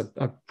 So there's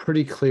a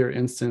pretty clear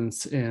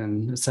instance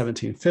in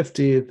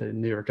 1750, the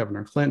New York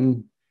Governor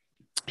Clinton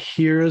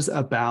hears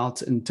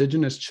about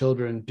Indigenous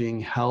children being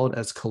held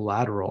as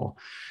collateral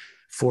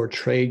for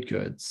trade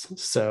goods.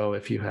 So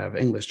if you have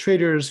English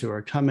traders who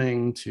are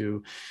coming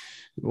to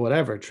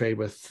trade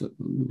with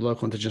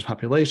local Indigenous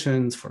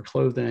populations for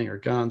clothing or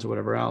guns or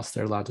whatever else,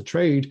 they're allowed to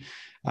trade.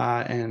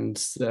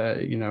 It's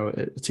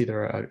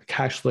either a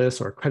cashless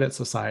or a credit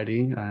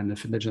society. And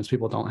if Indigenous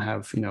people don't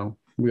have,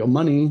 real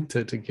money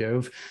to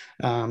give,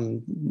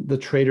 the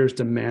traders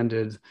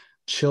demanded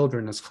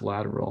children as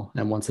collateral.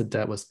 And once the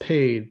debt was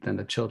paid, then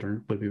the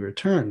children would be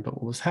returned. But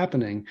what was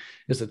happening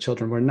is the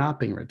children were not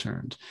being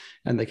returned.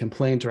 And they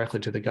complained directly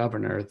to the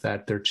governor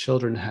that their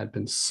children had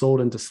been sold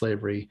into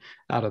slavery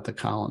out of the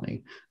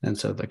colony. And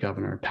so the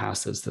governor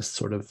passes this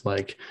sort of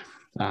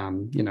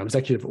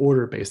executive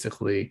order,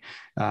 basically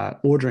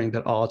ordering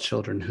that all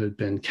children who had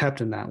been kept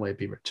in that way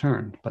be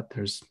returned. But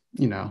there's,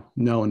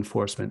 no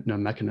enforcement, no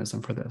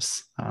mechanism for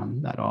this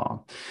at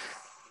all.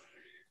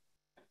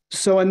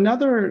 So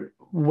another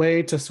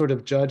way to sort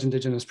of judge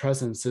Indigenous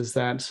presence is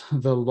that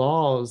the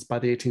laws by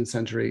the 18th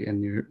century in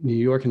New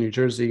York and New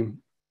Jersey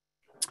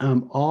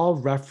all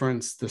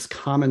reference this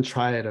common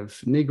triad of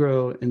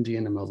Negro,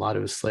 Indian, and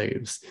mulatto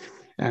slaves.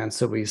 And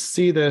so we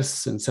see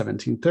this in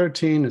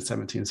 1713 and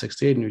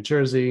 1768 in New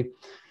Jersey.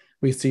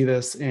 We see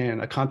this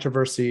in a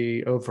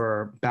controversy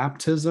over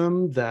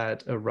baptism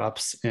that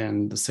erupts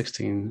in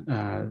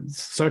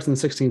starts in the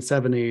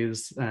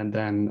 1670s, and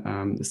then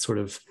it's sort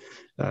of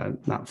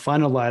not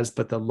finalized,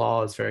 but the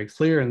law is very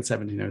clear in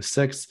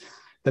 1706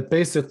 that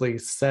basically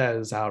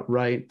says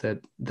outright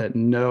that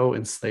no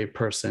enslaved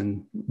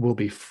person will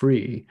be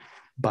free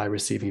by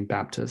receiving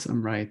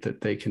baptism, right?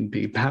 That they can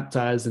be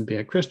baptized and be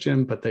a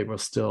Christian, but they will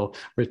still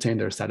retain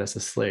their status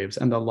as slaves.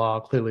 And the law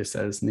clearly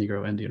says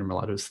Negro, Indian, or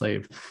mulatto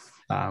slave.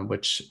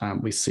 which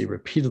we see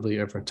repeatedly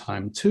over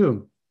time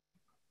too.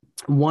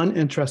 One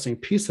interesting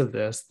piece of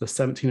this, the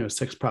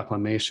 1706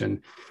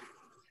 proclamation,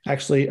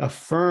 actually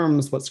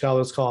affirms what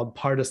scholars call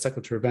partus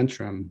sequitur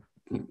ventrum,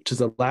 which is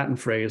a Latin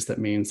phrase that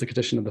means the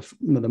condition of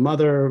the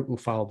mother will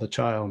follow the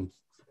child.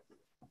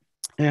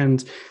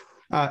 And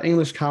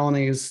English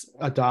colonies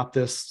adopt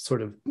this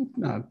sort of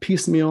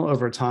piecemeal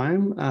over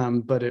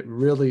time, but it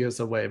really is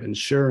a way of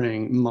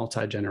ensuring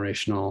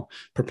multi-generational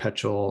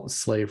perpetual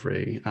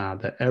slavery,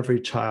 that every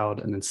child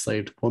an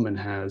enslaved woman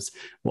has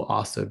will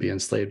also be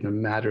enslaved no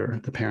matter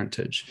the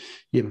parentage,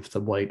 even if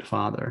the white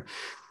father.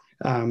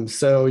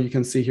 So you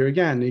can see here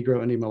again,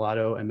 Negro, Indian,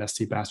 mulatto, and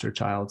mestizo bastard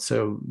child.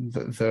 So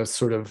the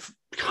sort of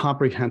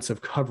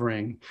comprehensive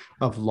covering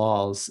of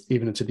laws,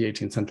 even into the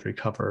 18th century,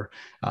 cover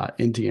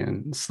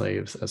Indian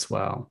slaves as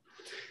well.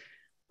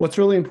 What's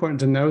really important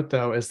to note,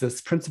 though, is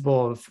this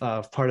principle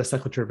of partus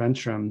sequitur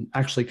ventrum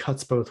actually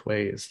cuts both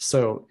ways.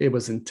 So it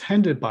was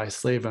intended by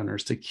slave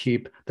owners to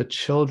keep the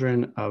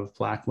children of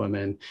Black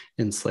women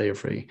in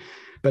slavery,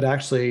 but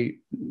actually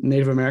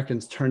Native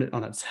Americans turned it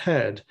on its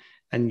head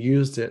and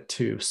used it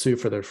to sue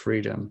for their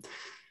freedom.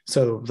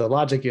 So the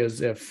logic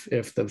is if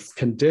the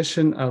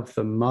condition of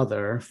the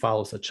mother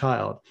follows the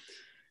child,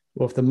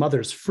 well, if the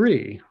mother's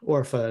free,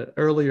 or if an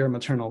earlier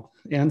maternal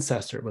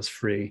ancestor was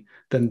free,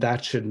 then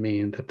that should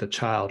mean that the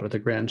child or the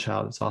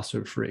grandchild is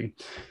also free.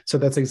 So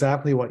that's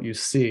exactly what you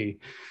see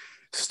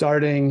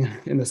starting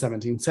in the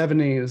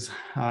 1770s,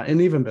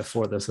 and even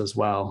before this as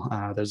well.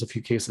 There's a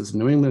few cases in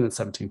New England in the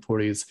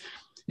 1740s.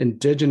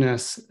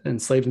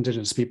 Enslaved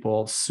indigenous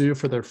people sue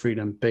for their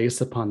freedom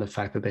based upon the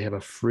fact that they have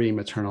a free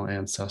maternal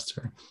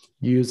ancestor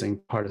using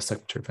partus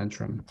sequitur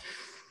ventrum.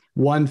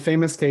 One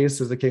famous case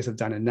is the case of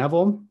Dinah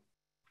Neville.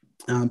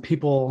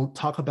 People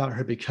talk about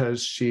her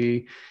because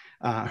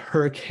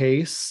her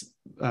case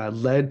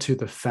led to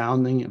the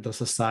founding of the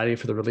Society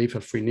for the Relief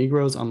of Free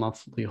Negroes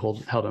Unlawfully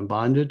Held in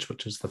Bondage,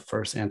 which is the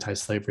first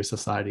anti-slavery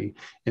society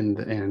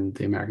in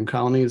the American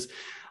colonies.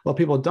 Well,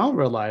 people don't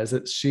realize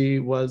that she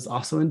was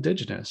also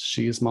indigenous.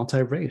 She's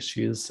multi-race.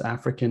 She is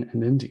African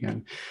and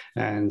Indian.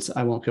 And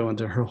I won't go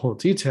into her whole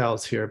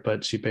details here,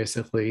 but she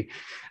basically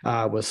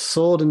was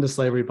sold into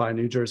slavery by a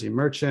New Jersey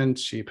merchant.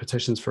 She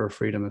petitions for her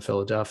freedom in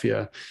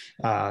Philadelphia.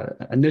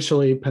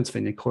 Initially,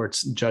 Pennsylvania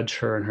courts judge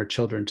her and her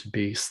children to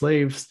be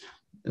slaves.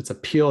 It's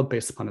appealed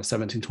based upon a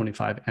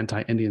 1725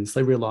 anti-Indian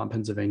slavery law in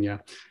Pennsylvania.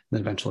 And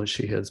then eventually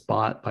she is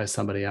bought by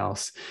somebody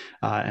else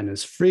and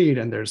is freed.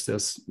 And there's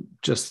this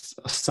just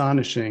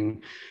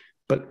astonishing,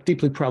 but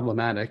deeply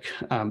problematic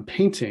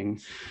painting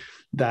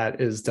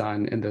that is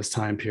done in this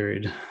time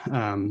period,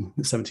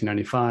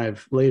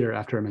 1795, later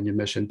after a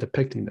manumission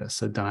depicting this.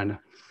 So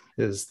Dinah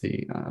is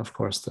of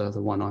course, the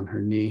one on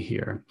her knee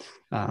here,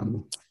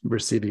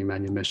 receiving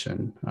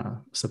manumission,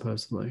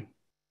 supposedly.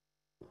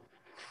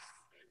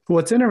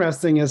 What's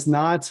interesting is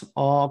not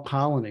all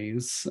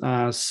colonies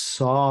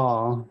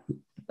saw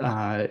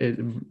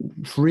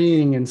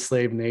freeing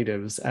enslaved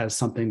natives as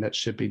something that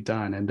should be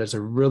done. And there's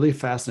a really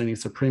fascinating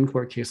Supreme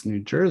Court case in New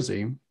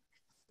Jersey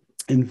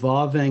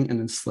involving an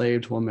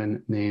enslaved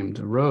woman named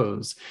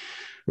Rose.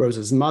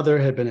 Rose's mother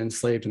had been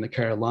enslaved in the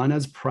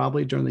Carolinas,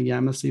 probably during the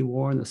Yamasee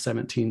War in the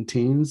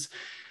 17-teens.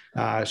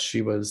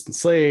 She was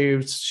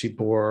enslaved. She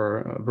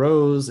bore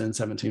Rose in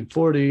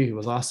 1740, who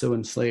was also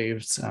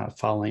enslaved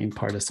following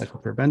partus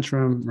sequitur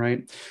ventrum,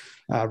 right?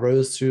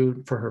 Rose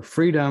sued for her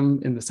freedom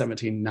in the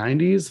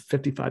 1790s,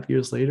 55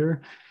 years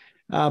later.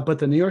 But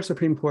the New York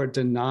Supreme Court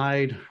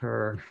denied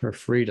her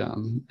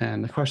freedom.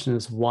 And the question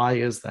is, why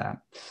is that?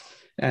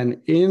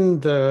 And in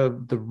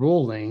the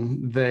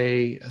ruling,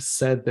 they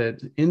said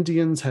that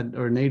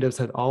natives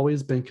had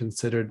always been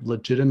considered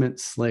legitimate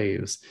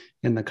slaves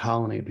in the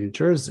colony of New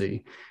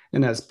Jersey.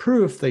 And as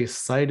proof, they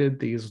cited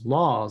these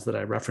laws that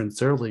I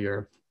referenced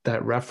earlier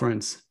that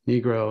reference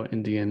Negro,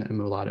 Indian, and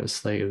mulatto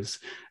slaves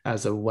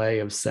as a way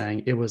of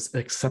saying it was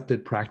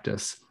accepted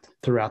practice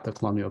throughout the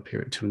colonial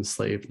period to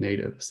enslave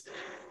natives.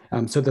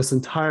 So this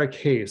entire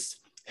case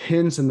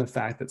hinged in the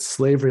fact that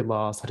slavery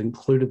laws had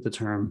included the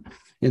term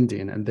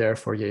Indian and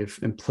therefore gave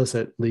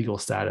implicit legal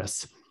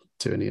status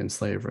to Indian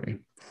slavery.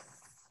 And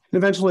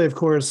eventually, of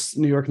course,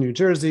 New York and New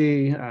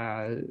Jersey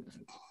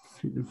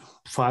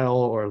file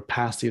or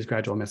pass these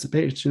gradual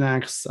emancipation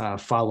acts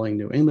following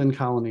New England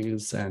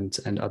colonies and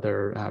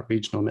other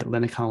regional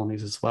mid-Atlantic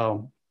colonies as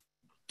well.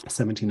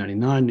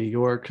 1799, New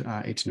York,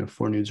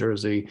 1804, New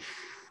Jersey.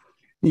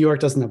 New York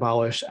doesn't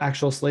abolish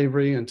actual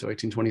slavery until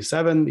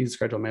 1827. These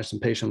gradual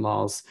emancipation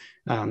laws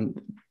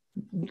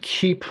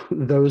keep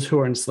those who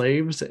are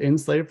enslaved in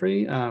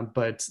slavery,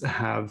 but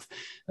have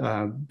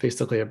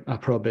basically a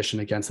prohibition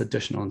against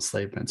additional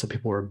enslavement. So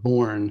people who were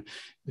born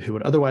who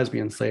would otherwise be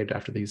enslaved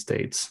after these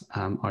dates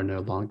are no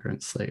longer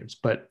enslaved.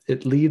 But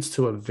it leads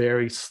to a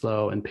very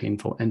slow and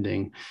painful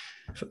ending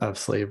of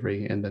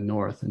slavery in the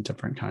North in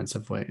different kinds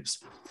of ways.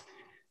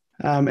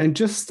 And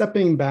just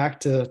stepping back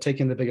to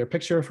taking the bigger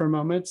picture for a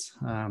moment,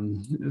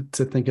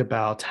 to think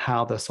about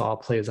how this all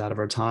plays out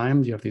over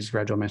time. You have these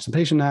gradual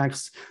emancipation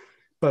acts.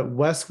 But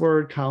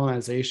westward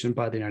colonization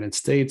by the United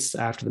States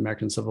after the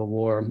American Civil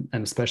War,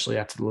 and especially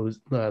after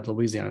the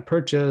Louisiana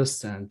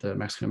Purchase and the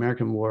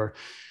Mexican-American War,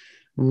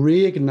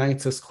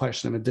 reignites this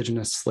question of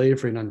indigenous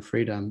slavery and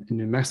unfreedom in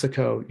New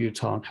Mexico,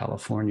 Utah, and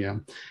California.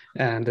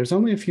 And there's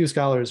only a few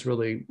scholars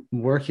really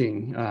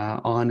working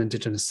on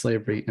indigenous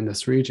slavery in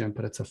this region,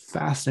 but it's a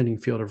fascinating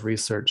field of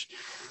research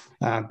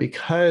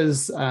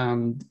because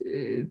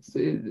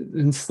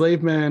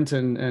enslavement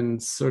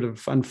and sort of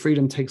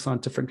unfreedom takes on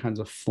different kinds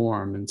of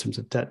form in terms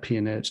of debt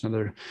peonage and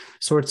other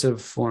sorts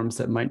of forms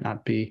that might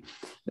not be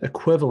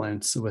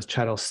equivalent with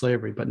chattel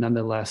slavery, but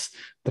nonetheless,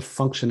 the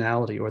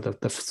functionality or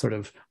the sort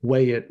of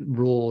way it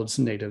ruled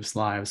natives'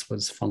 lives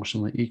was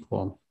functionally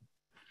equal.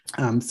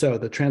 So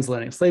the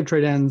transatlantic slave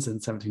trade ends in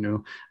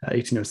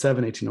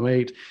 1807,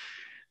 1808.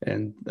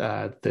 And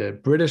the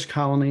British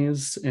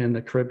colonies in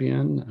the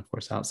Caribbean, of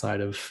course, outside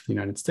of the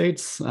United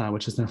States,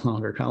 which is no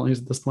longer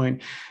colonies at this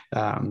point,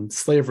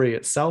 slavery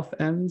itself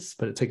ends,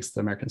 but it takes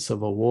the American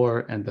Civil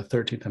War and the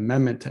 13th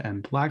Amendment to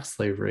end Black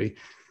slavery,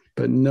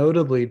 but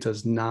notably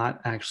does not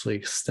actually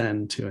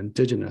extend to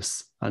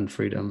indigenous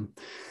unfreedom.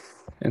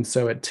 And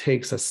so it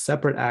takes a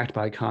separate act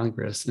by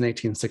Congress in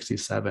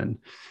 1867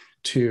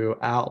 to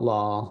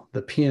outlaw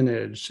the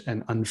peonage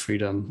and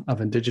unfreedom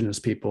of indigenous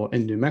people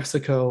in New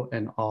Mexico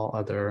and all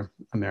other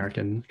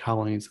American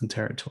colonies and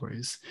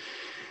territories.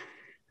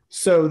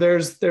 So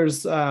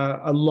there's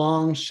a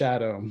long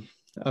shadow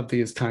of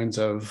these kinds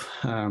of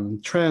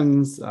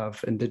trends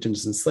of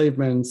indigenous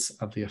enslavements,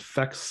 of the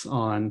effects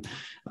on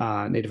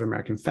Native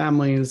American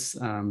families.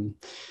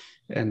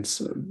 And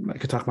so I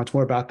could talk much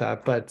more about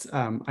that, but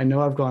I know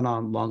I've gone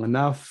on long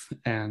enough,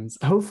 and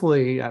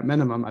hopefully at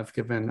minimum, I've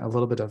given a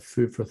little bit of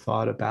food for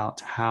thought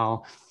about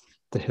how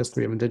the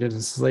history of indigenous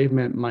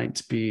enslavement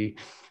might be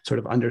sort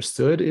of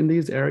understood in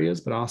these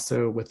areas, but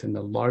also within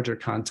the larger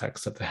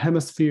context of the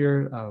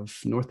hemisphere of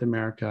North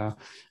America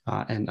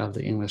and of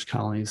the English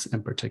colonies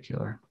in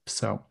particular.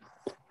 So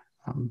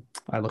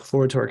I look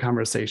forward to our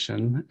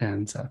conversation,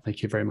 and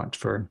thank you very much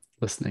for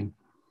listening.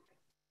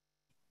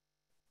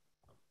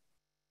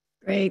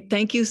 Great.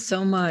 Thank you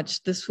so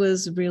much. This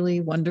was really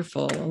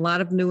wonderful. A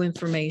lot of new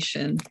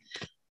information.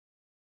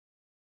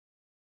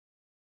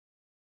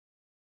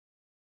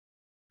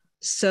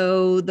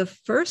 So the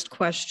first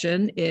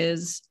question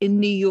is, in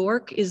New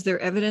York, is there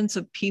evidence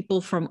of people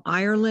from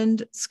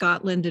Ireland,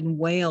 Scotland, and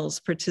Wales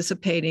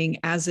participating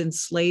as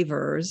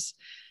enslavers?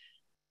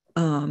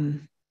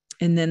 And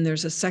then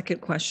there's a second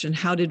question.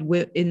 How did,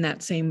 in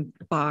that same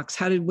box,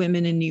 how did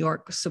women in New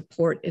York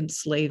support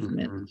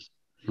enslavement?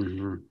 Mm-hmm.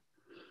 Mm-hmm.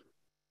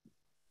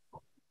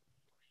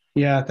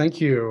 Yeah, thank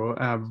you.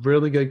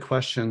 Really good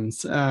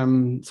questions. So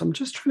I'm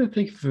just trying to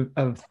think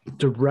of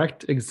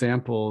direct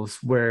examples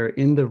where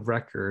in the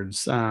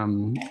records,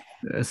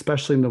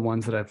 especially in the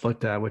ones that I've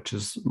looked at, which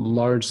is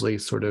largely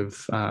sort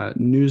of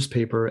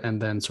newspaper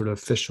and then sort of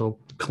official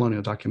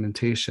colonial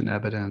documentation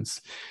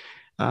evidence,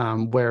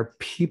 where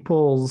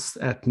people's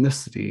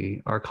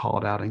ethnicity are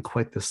called out in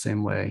quite the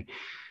same way.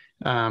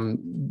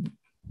 One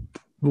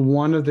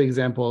of the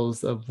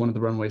examples of one of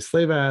the runaway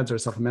slave ads or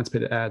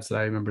self-emancipated ads that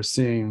I remember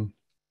seeing,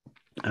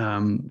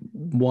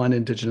 one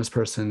indigenous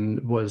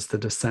person was the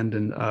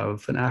descendant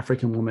of an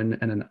African woman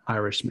and an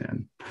Irish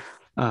man.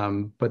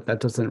 But that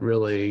doesn't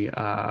really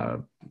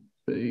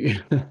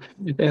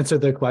answer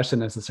the question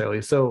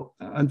necessarily. So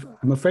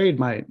I'm afraid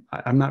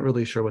I'm not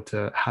really sure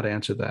how to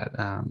answer that.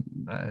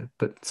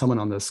 But someone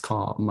on this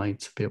call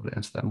might be able to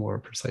answer that more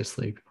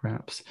precisely,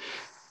 perhaps.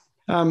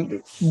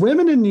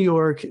 Women in New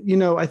York,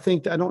 I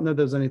think, I don't know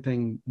there's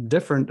anything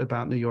different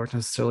about New York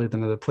necessarily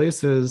than other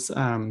places.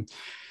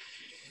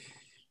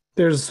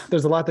 There's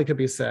a lot that could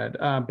be said,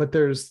 but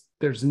there's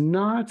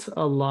not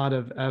a lot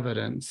of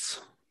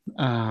evidence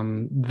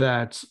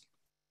that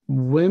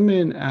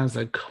women as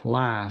a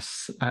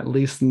class, at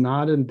least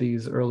not in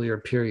these earlier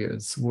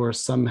periods, were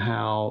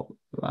somehow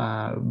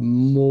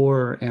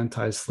more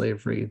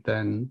anti-slavery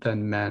than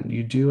men.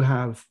 You do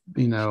have,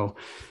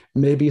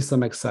 maybe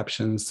some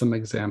exceptions, some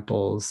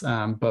examples,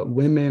 but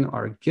women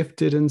are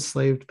gifted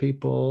enslaved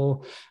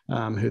people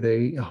who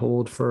they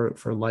hold for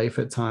life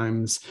at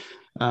times.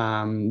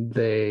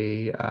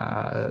 They,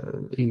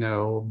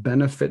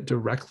 benefit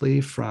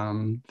directly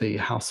from the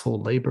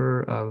household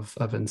labor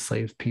of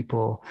enslaved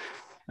people.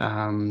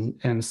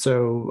 And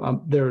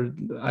so there,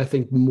 I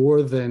think,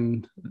 more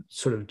than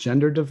sort of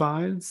gender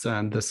divides,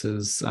 and this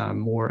is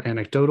more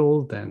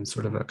anecdotal than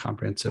sort of a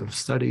comprehensive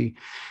study.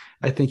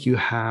 I think you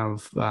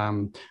have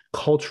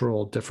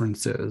cultural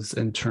differences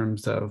in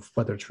terms of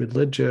whether it's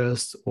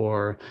religious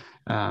or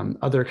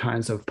other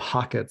kinds of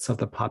pockets of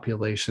the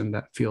population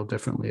that feel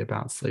differently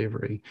about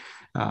slavery.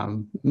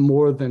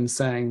 More than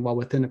saying, well,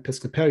 within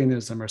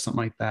Episcopalianism or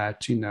something like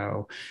that,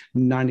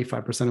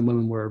 95% of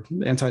women were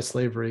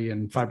anti-slavery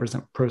and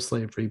 5%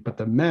 pro-slavery, but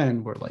the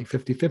men were like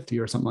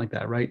 50-50 or something like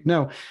that, right?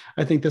 No,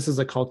 I think this is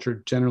a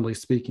culture, generally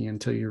speaking,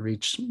 until you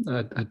reach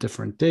a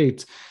different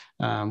date,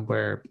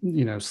 where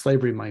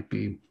slavery might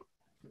be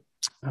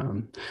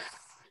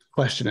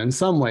question in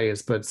some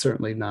ways, but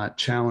certainly not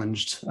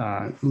challenged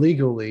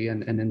legally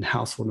and in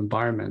household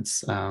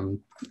environments. The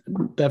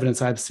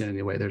evidence I've seen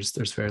anyway,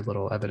 there's very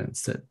little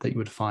evidence that you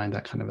would find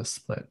that kind of a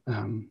split.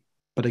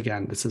 But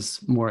again, this is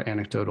more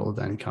anecdotal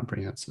than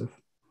comprehensive.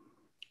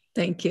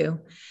 Thank you.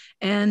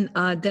 And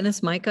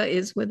Dennis Micah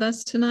is with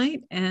us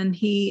tonight, and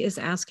he is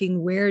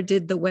asking, where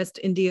did the West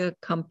India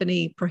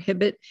Company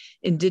prohibit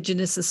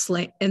indigenous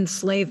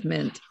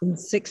enslavement in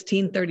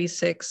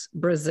 1636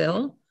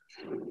 Brazil?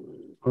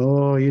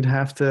 Oh, you'd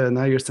have to,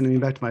 now you're sending me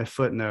back to my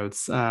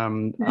footnotes.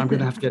 I'm going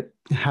to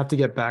have to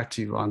get back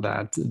to you on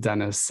that,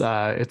 Dennis.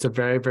 It's a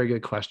very, very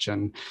good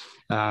question.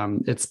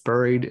 It's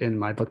buried in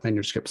my book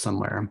manuscript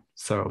somewhere,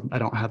 so I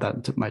don't have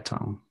that on my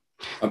tongue.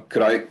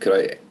 Could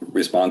I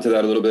respond to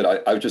that a little bit?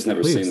 I've just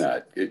never Please. seen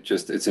that.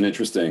 It's an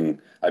interesting,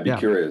 I'd be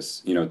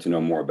curious, to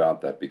know more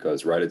about that,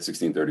 because right at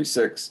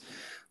 1636,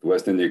 the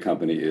West India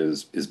Company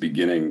is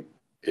beginning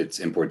its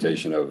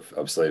importation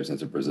of slaves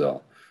into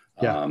Brazil.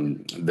 Yeah.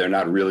 They're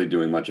not really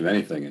doing much of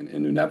anything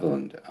in New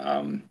Netherland.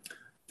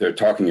 They're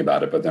talking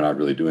about it, but they're not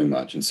really doing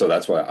much. And so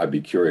that's why I'd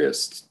be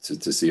curious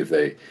to see if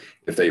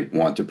they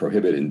want to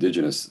prohibit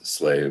indigenous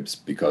slaves,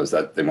 because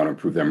that they want to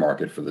improve their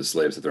market for the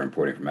slaves that they're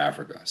importing from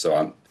Africa.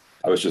 So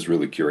I was just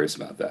really curious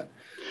about that.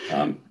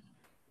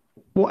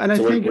 Well, and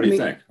so I think, what do you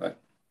think?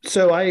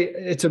 So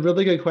it's a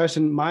really good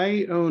question.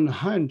 My own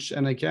hunch,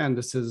 and again,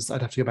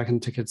 I'd have to go back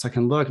and take a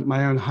second look.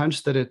 My own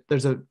hunch that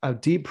there's a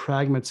deep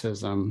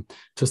pragmatism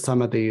to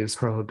some of these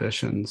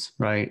prohibitions,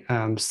 right?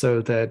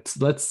 So that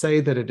let's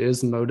say that it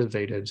is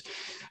motivated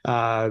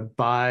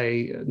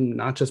by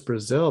not just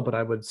Brazil, but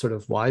I would sort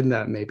of widen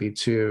that maybe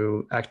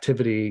to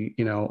activity,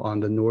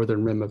 on the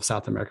northern rim of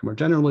South America more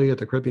generally, or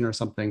the Caribbean or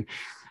something.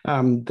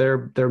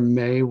 There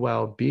may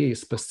well be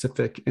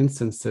specific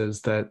instances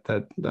that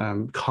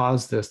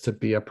cause this to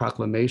be a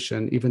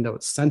proclamation, even though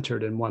it's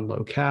centered in one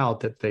locale,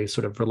 that they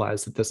sort of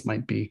realize that this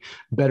might be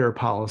better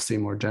policy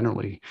more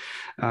generally.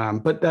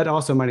 But that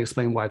also might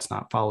explain why it's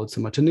not followed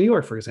so much in New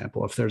York, for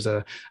example, if there's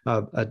a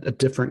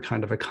different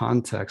kind of a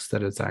context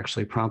that is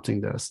actually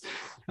prompting this.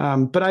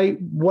 But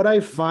what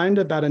I find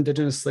about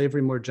indigenous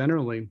slavery more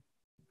generally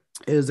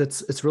is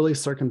it's really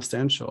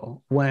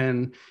circumstantial.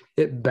 When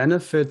it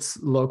benefits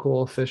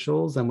local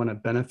officials and when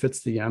it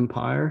benefits the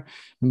empire,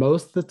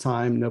 most of the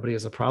time nobody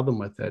has a problem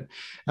with it.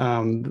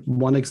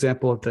 One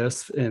example of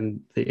this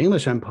in the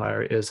English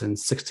Empire is in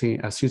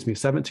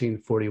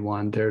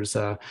 1741. There's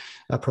a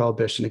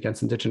prohibition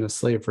against indigenous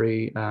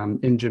slavery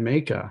in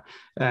Jamaica.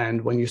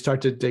 And when you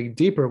start to dig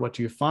deeper, what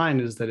you find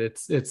is that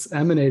it's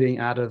emanating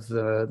out of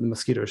the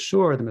Mosquito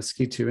Shore. The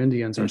Mosquito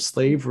Indians are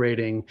slave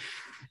raiding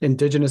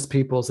indigenous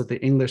peoples that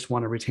the English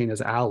want to retain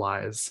as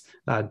allies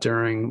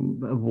during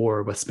a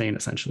war with Spain,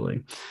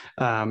 essentially.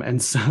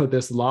 And so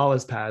this law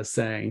is passed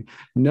saying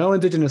no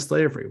indigenous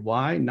slavery.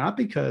 Why? Not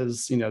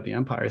because, the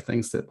empire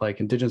thinks that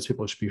like indigenous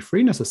people should be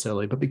free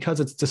necessarily, but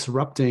because it's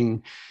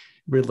disrupting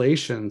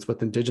relations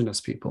with indigenous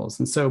peoples.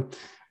 And so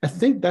I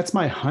think that's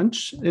my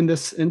hunch in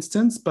this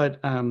instance, but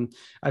I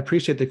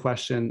appreciate the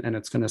question, and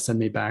it's going to send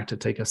me back to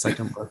take a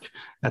second look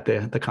at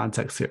the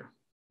context here.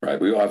 Right.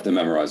 We all have to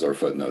memorize our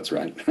footnotes,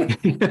 right?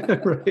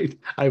 Right.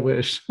 I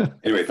wish.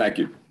 Anyway, thank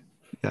you.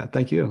 Yeah,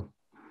 thank you.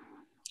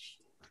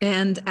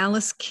 And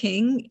Alice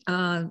King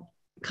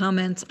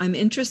comments, I'm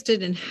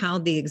interested in how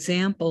the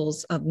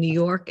examples of New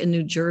York and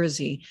New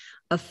Jersey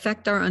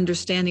affect our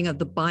understanding of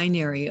the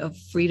binary of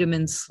freedom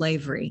and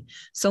slavery.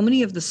 So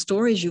many of the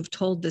stories you've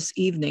told this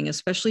evening,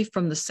 especially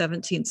from the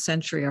 17th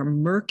century, are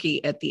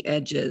murky at the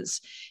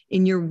edges.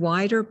 In your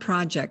wider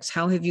projects,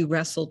 how have you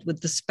wrestled with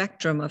the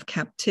spectrum of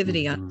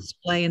captivity on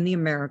display in the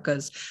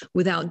Americas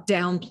without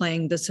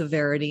downplaying the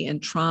severity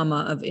and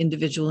trauma of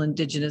individual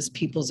indigenous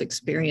people's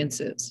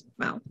experiences?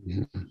 Wow.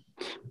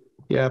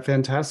 Yeah,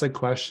 fantastic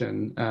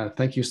question.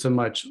 Thank you so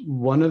much.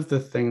 One of the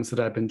things that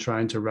I've been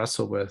trying to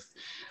wrestle with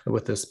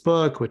this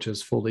book, which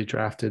is fully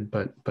drafted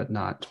but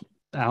not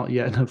out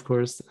yet, of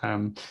course,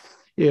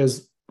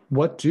 is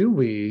what do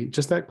we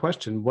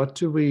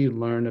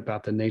learn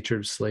about the nature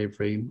of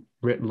slavery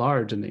writ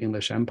large in the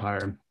English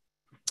Empire?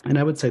 And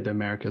I would say the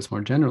Americas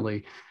more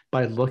generally,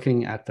 by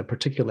looking at the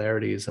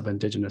particularities of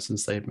indigenous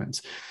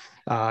enslavement.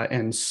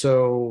 And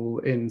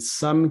so in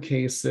some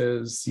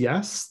cases,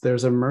 yes,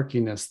 there's a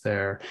murkiness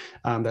there.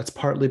 That's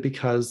partly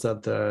because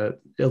of the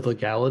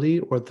illegality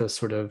or the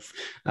sort of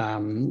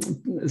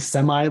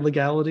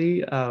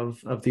semi-legality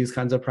of these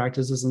kinds of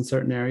practices in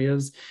certain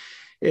areas.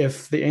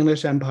 If the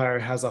English Empire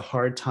has a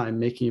hard time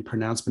making a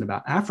pronouncement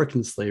about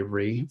African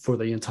slavery for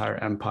the entire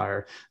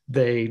empire,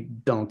 they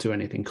don't do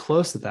anything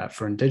close to that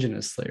for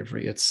indigenous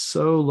slavery. It's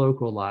so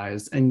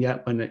localized. And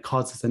yet when it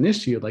causes an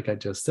issue, like I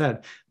just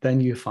said, then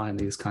you find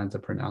these kinds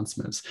of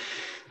pronouncements.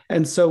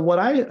 And so what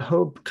I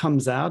hope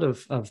comes out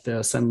of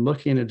this and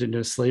looking at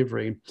indigenous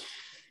slavery,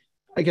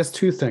 I guess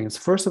two things.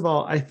 First of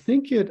all, I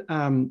think it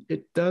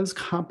does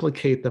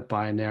complicate the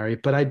binary,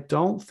 but I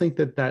don't think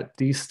that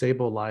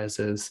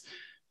destabilizes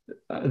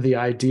the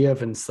idea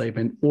of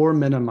enslavement or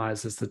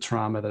minimizes the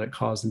trauma that it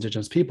caused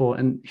indigenous people.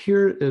 And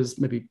here is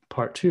maybe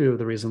part two of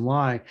the reason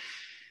why.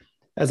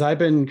 as I've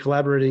been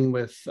collaborating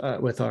with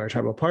our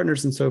tribal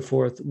partners and so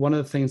forth, one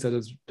of the things that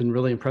has been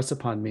really impressed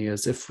upon me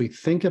is if we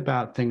think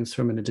about things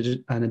from an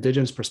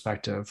Indigenous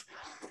perspective,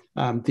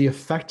 the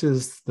effect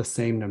is the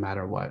same no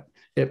matter what.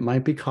 It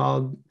might be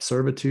called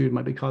servitude,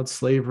 might be called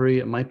slavery,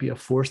 it might be a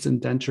forced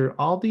indenture.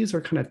 All these are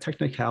kind of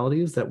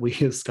technicalities that we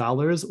as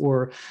scholars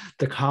or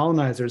the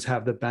colonizers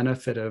have the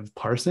benefit of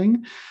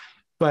parsing.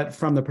 But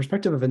from the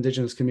perspective of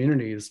Indigenous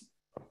communities,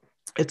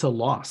 it's a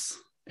loss.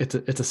 It's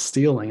a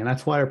stealing. And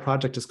that's why our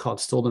project is called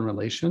Stolen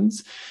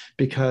Relations,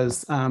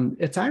 because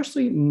it's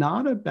actually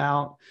not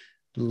about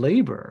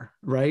labor,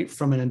 right?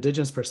 From an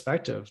Indigenous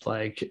perspective,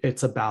 like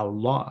it's about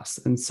loss.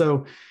 And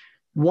so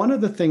one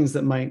of the things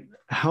that might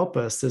help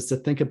us is to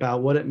think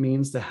about what it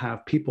means to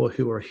have people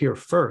who are here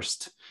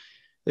first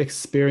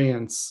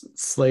experience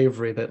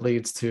slavery that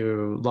leads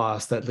to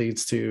loss, that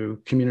leads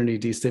to community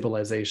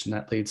destabilization,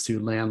 that leads to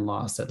land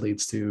loss, that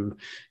leads to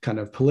kind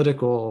of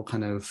political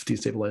kind of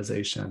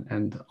destabilization,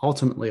 and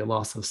ultimately a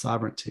loss of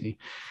sovereignty.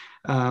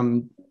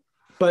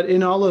 But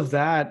in all of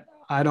that,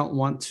 I don't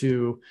want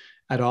to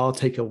at all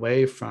take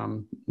away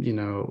from, you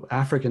know,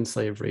 African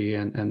slavery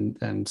and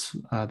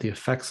the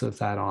effects of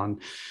that on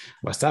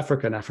West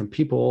Africa and African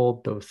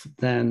people, both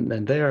then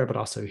and there, but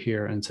also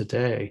here and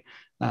today.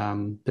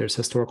 There's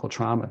historical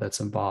trauma that's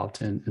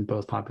involved in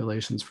both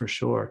populations for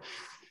sure.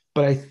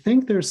 But I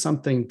think there's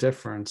something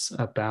different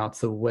about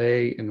the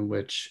way in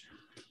which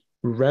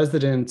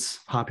resident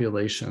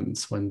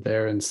populations, when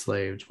they're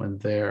enslaved, when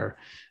their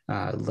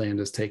land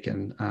is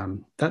taken,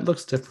 that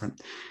looks different.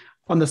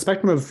 On the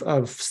spectrum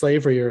of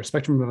slavery or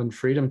spectrum of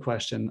unfreedom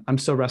question, I'm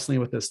still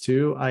wrestling with this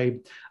too. I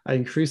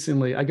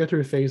increasingly, I go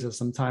through phases.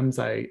 Sometimes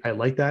I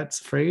like that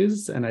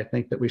phrase and I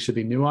think that we should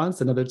be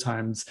nuanced. And other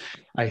times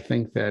I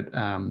think that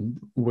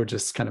we're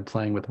just kind of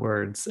playing with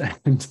words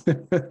and,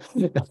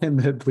 and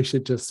that we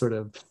should just sort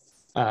of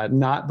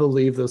not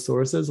believe the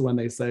sources when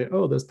they say,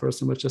 oh, this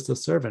person was just a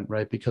servant,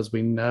 right? Because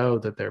we know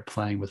that they're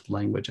playing with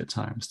language at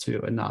times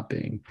too and not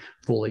being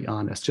fully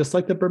honest, just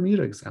like the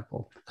Bermuda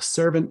example, a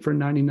servant for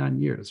 99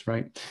 years,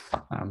 right?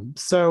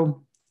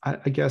 So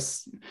I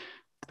guess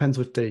depends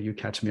which day you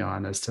catch me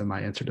on as to my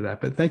answer to that,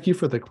 but thank you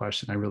for the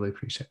question. I really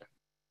appreciate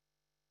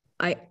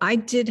it. I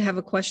did have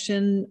a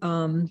question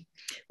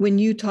when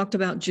you talked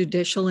about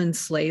judicial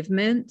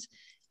enslavement,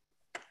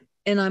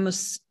 and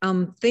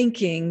I'm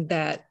thinking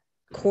that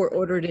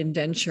court-ordered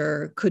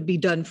indenture could be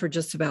done for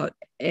just about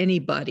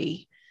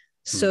anybody.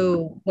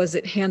 So was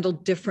it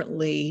handled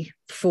differently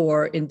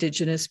for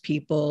Indigenous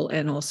people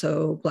and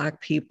also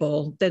Black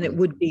people than it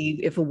would be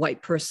if a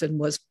white person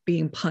was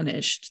being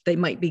punished? They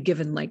might be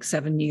given like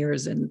 7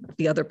 years and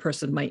the other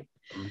person might.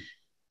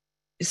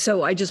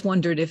 So I just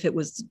wondered if it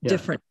was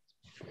different.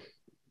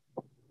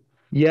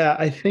 Yeah,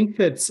 I think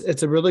that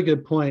it's a really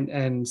good point.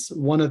 And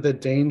one of the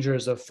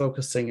dangers of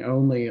focusing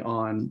only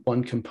on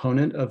one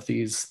component of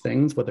these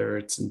things, whether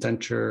it's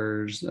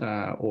indentures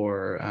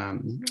or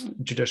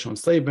judicial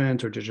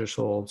enslavement or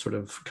judicial sort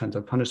of kinds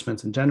of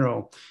punishments in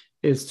general,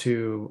 is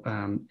to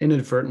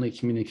inadvertently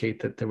communicate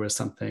that there was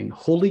something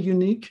wholly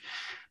unique.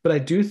 But I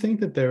do think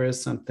that there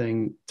is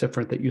something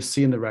different that you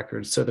see in the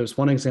records. So there's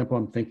one example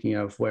I'm thinking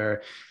of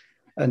where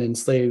an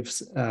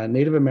enslaved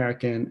Native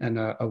American and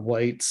a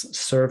white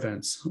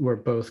servant were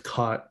both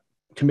caught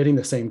committing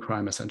the same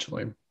crime,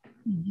 essentially.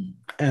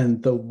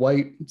 And the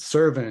white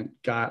servant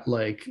got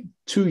like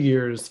 2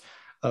 years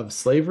of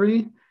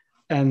slavery,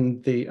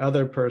 and the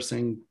other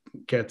person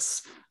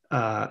gets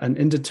an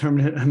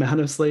indeterminate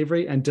amount of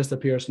slavery and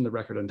disappears from the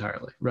record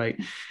entirely, right?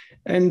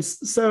 And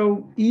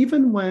so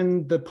even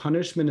when the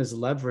punishment is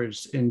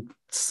leveraged in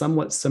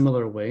somewhat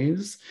similar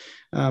ways,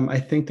 I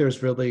think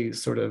there's really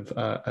sort of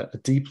a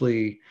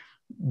deeply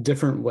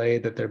different way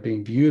that they're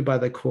being viewed by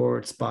the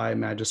courts, by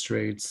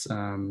magistrates,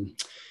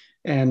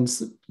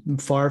 and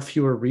far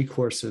fewer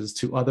recourses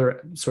to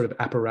other sort of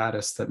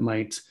apparatus that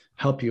might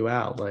help you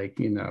out, like,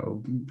 you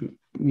know,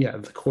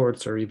 the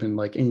courts or even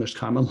like English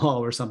common law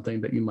or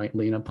something that you might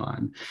lean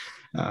upon.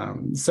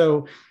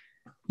 So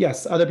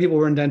yes, other people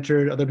were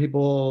indentured, other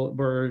people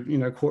were, you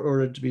know, court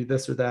ordered to be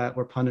this or that,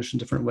 were punished in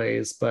different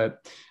ways.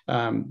 But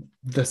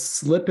the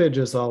slippage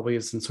is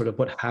always in sort of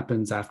what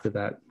happens after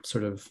that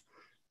sort of,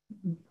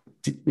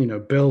 you know,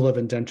 bill of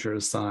indenture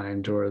is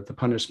signed or the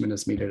punishment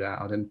is meted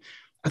out. And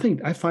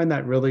I find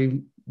that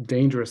really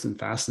dangerous and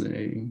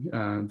fascinating,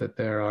 that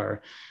there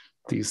are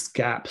these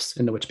gaps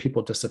in which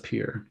people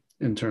disappear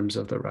in terms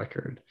of the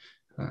record.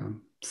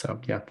 So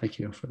yeah, thank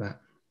you for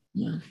that.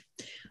 Yeah.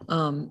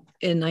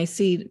 And I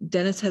see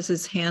Dennis has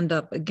his hand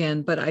up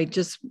again, but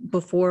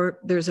before,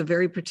 there's a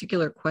very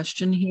particular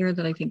question here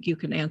that I think you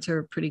can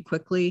answer pretty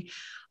quickly.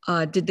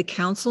 Did the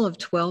Council of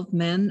 12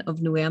 Men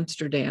of New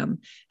Amsterdam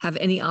have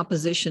any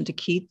opposition to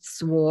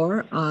Keith's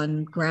War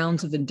on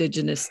grounds of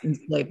Indigenous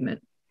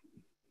enslavement?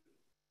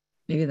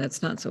 Maybe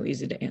that's not so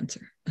easy to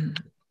answer.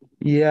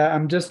 Yeah,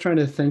 I'm just trying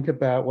to think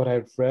about what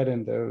I've read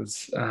in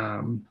those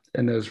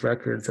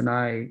records, and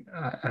I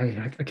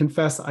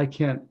confess I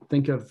can't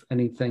think of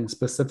anything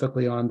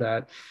specifically on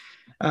that.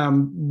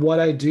 What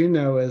I do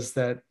know is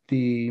that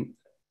the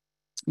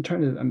I'm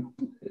trying to,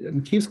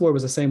 and Keith's War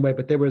was the same way,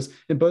 but there was,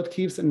 in both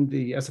Keith's and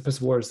the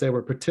SFS wars, there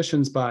were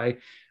petitions by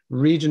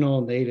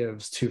regional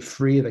natives to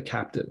free the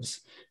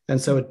captives. And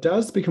so it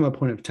does become a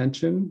point of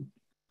tension.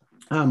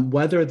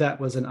 Whether that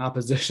was in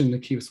opposition to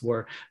Keith's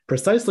War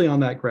precisely on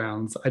that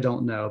grounds, I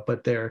don't know,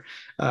 but there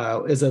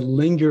is a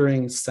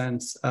lingering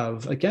sense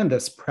of, again,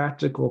 this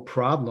practical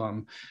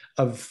problem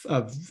of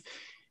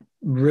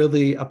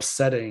really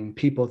upsetting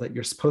people that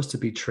you're supposed to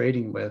be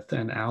trading with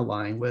and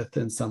allying with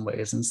in some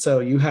ways. And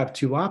so you have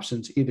two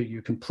options: either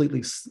you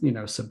completely,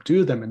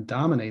 subdue them and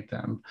dominate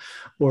them,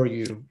 or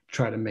you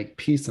try to make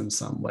peace in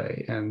some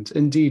way. And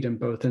indeed, in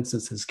both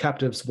instances,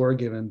 captives were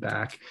given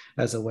back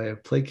as a way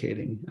of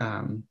placating,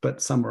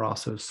 but some were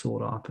also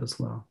sold off as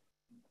well.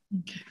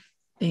 Okay,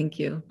 thank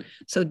you.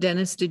 So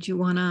Dennis, did you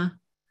want to?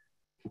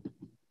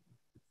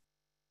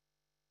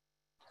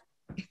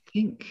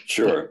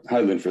 Sure.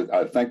 Hi, Linford.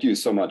 Thank you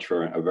so much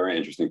for a very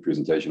interesting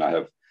presentation.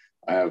 I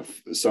have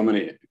so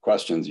many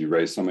questions. You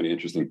raised so many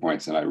interesting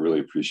points, and I really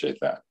appreciate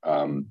that.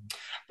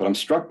 But I'm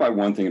struck by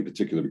one thing in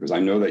particular, because I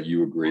know that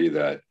you agree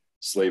that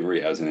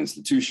slavery as an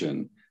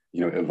institution,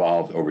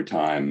 evolved over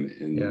time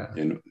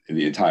in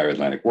the entire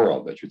Atlantic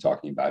world that you're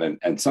talking about.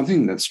 And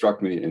something that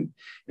struck me in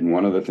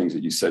one of the things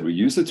that you said, we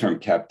use the term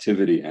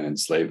captivity and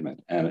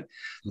enslavement. And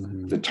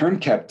the term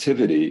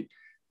captivity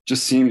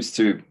just seems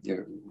to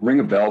ring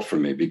a bell for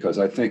me, because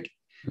I think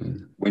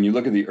when you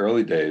look at the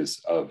early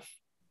days of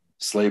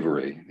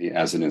slavery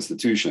as an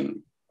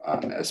institution,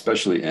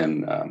 especially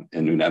in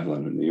New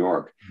Netherland and New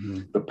York,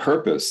 the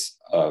purpose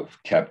of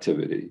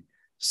captivity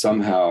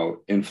somehow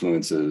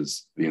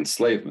influences the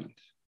enslavement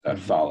that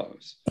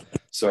follows.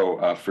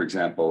 So, for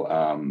example,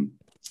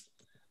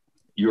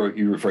 you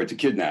referred to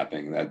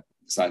kidnapping.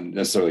 It's not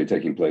necessarily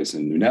taking place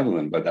in New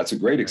Netherland, but that's a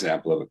great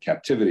example of a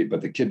captivity.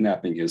 But the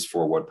kidnapping is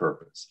for what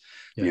purpose?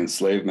 The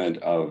enslavement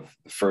of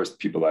the first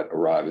people that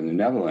arrive in New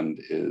Netherland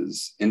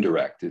is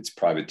indirect. It's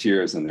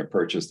privateers, and they're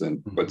purchased,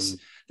 and but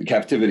the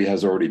captivity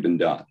has already been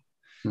done.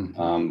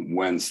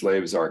 When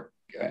enslaved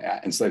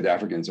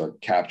Africans are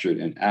captured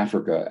in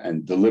Africa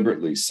and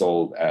deliberately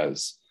sold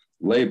as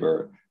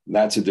labor,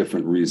 that's a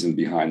different reason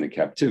behind the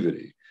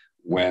captivity.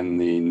 When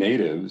the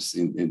natives,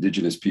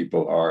 indigenous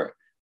people, are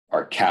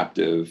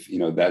captive,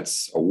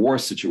 that's a war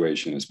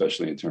situation,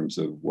 especially in terms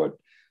of what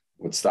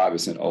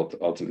Stuyvesant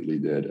ultimately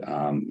did,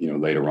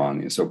 later on,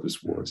 the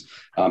Esopus Wars.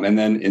 And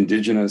then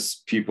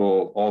indigenous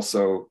people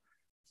also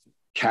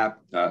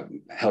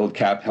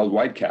held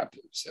white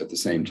captives at the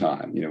same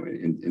time,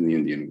 in the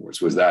Indian Wars.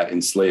 Was that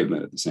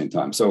enslavement at the same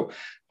time? So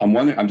I'm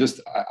wondering,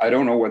 I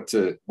don't know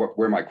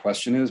where my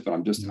question is, but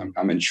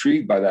I'm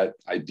intrigued by that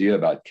idea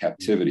about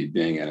captivity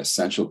being an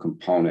essential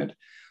component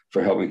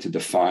for helping to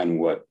define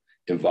what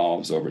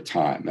evolves over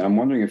time. And I'm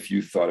wondering if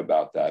you thought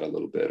about that a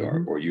little bit,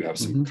 or you have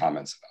some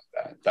comments about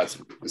that. That's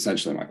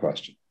essentially my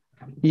question.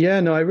 Yeah,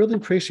 no, I really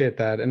appreciate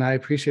that. And I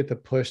appreciate the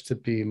push to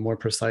be more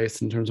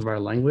precise in terms of our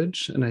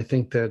language. And I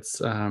think that's,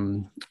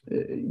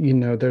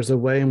 there's a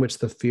way in which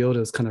the field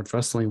is kind of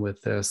wrestling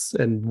with this.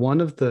 And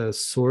one of the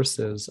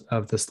sources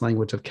of this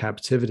language of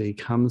captivity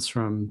comes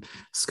from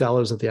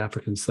scholars of the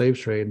African slave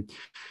trade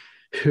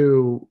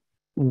who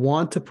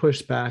want to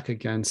push back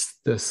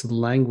against this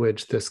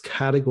language, this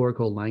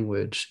categorical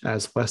language,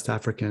 as West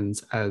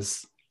Africans,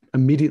 as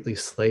immediately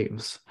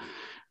slaves,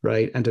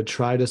 right? And to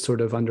try to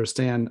sort of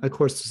understand, of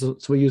course, so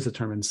we use the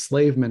term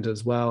enslavement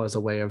as well as a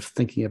way of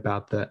thinking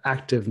about the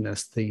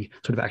activeness, the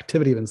sort of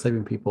activity of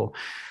enslaving people.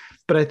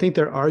 But I think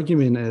their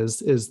argument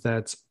is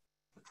that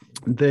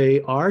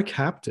they are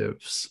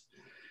captives.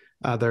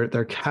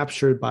 They're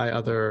captured by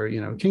other,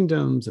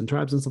 kingdoms and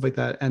tribes and stuff like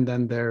that. And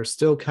then they're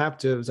still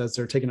captives as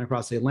they're taken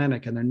across the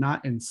Atlantic, and they're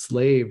not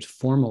enslaved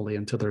formally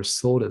until they're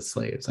sold as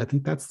slaves. I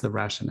think that's the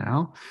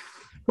rationale.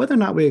 Whether or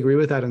not we agree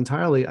with that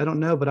entirely, I don't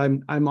know. But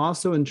I'm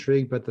also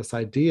intrigued by this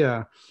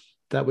idea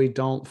that we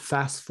don't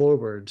fast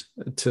forward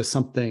to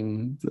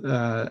something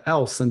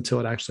else until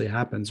it actually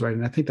happens, right?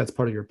 And I think that's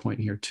part of your point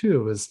here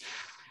too, is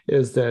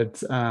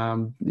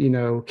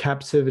that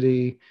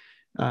captivity.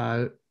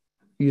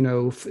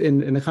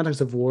 In the context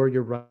of war,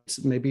 you're right.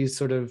 Maybe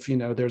sort of,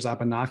 there's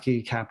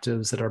Abenaki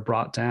captives that are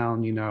brought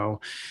down,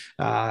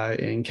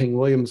 in King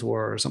William's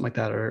War or something like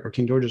that, or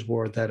King George's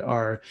War, that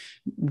are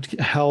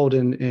held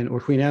or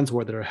Queen Anne's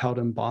War, that are held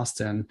in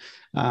Boston.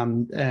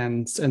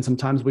 And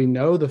sometimes we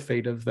know the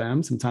fate of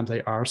them. Sometimes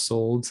they are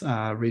sold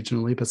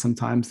regionally, but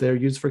sometimes they're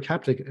used for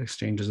captive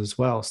exchanges as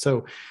well.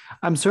 So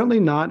I'm certainly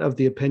not of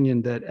the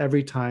opinion that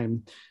every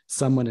time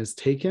someone is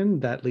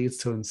taken, that leads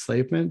to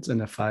enslavement. And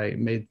if I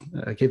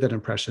gave that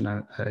impression,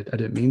 I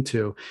didn't mean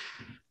to.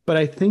 But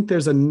I think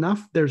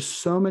there's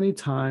so many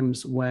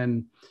times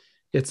when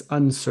it's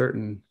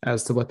uncertain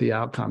as to what the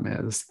outcome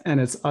is, and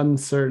it's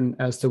uncertain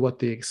as to what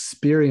the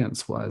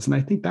experience was. And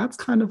I think that's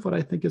kind of what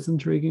I think is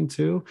intriguing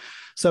too.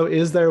 So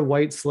is there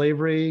white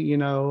slavery,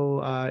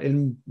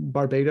 in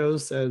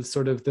Barbados as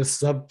sort of this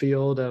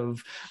subfield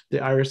of the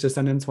Irish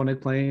descendants want to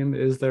claim?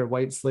 Is there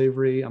white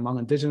slavery among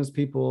indigenous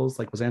peoples?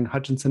 Like, was Anne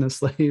Hutchinson a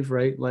slave,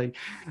 right? Like,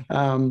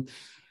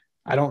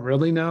 I don't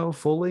really know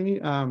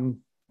fully.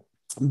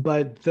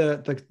 but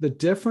the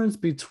difference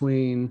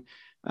between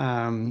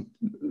I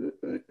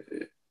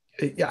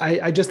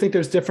just think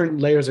there's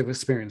different layers of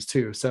experience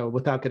too. So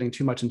without getting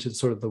too much into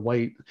sort of the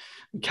white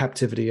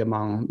captivity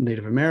among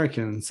Native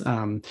Americans,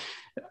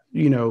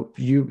 you know,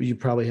 you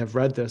probably have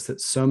read this, that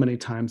so many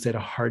times they had a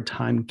hard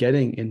time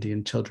getting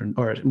Indian children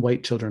or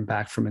white children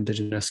back from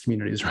indigenous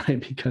communities, right?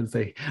 Because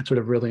they sort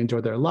of really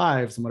enjoyed their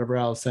lives and whatever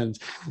else. And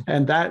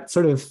that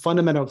sort of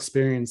fundamental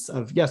experience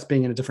of, yes,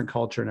 being in a different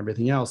culture and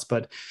everything else,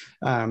 but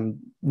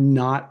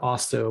not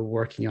also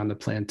working on the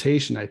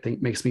plantation, I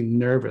think makes me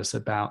nervous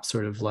about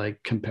sort of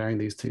like comparing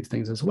these two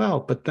things as well.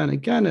 But then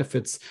again, if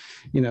it's,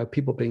 you know,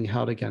 people being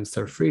held against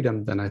their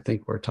freedom, then I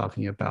think we're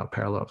talking about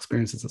parallel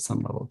experiences at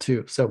some level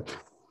too. So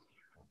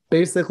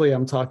basically,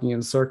 I'm talking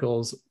in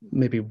circles,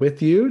 maybe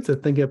with you, to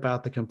think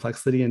about the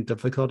complexity and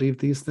difficulty of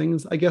these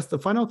things. I guess the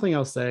final thing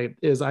I'll say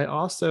is I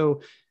also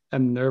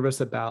am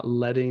nervous about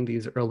letting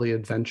these early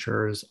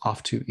adventurers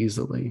off too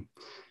easily.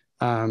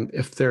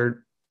 If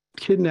they're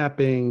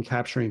kidnapping,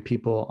 capturing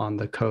people on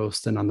the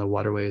coast and on the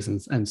waterways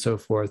and so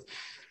forth,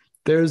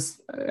 there's,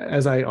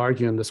 as I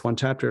argue in this one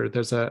chapter,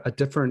 there's a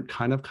different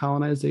kind of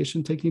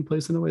colonization taking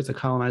place in a way. It's a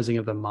colonizing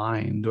of the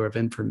mind or of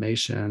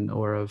information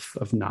or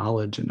of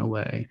knowledge in a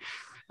way.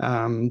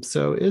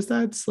 So is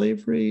that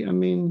slavery? I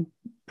mean,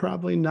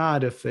 probably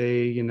not if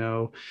they, you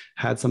know,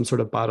 had some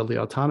sort of bodily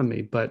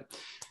autonomy, but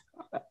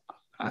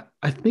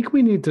I think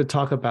we need to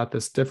talk about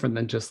this different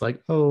than just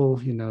like, oh,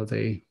 you know,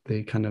 they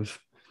kind of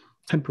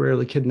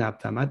temporarily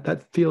kidnap them.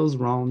 That feels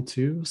wrong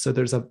too. So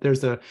there's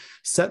a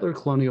settler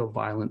colonial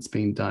violence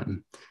being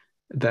done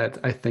that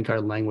I think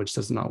our language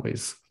doesn't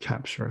always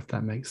capture, if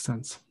that makes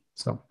sense.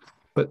 So,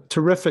 but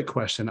terrific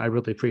question. I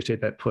really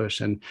appreciate that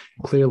push. And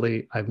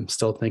clearly I'm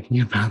still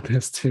thinking about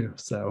this too.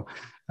 So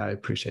I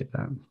appreciate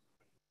that.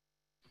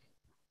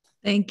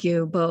 Thank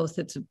you both.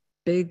 It's a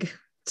big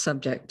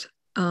subject.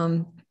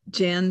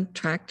 Jan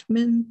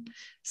Trachtman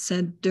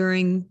said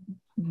during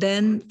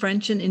then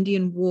French and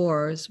Indian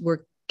wars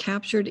were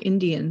captured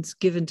Indians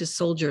given to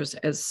soldiers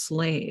as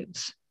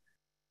slaves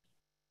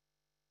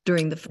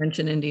during the French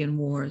and Indian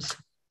wars.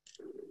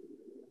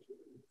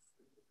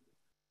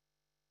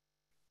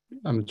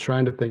 I'm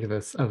trying to think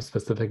of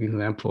specific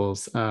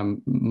examples.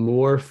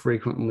 More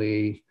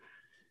frequently,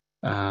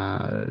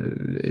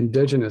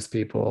 indigenous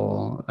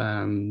people,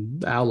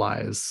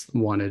 allies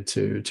wanted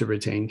to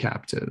retain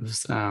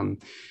captives.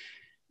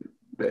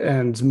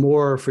 And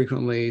more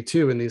frequently,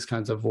 too, in these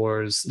kinds of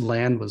wars,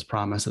 land was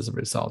promised as a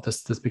result.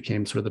 This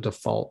became sort of the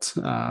default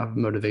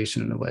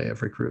motivation in a way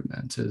of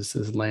recruitment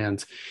is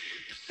land.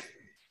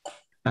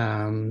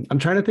 I'm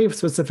trying to think of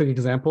specific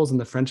examples in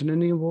the French and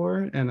Indian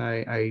War, and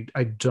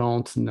I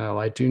don't know.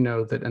 I do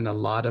know that in a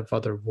lot of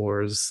other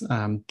wars,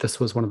 this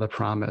was one of the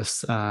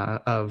promise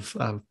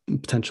of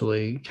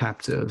potentially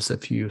captives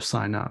if you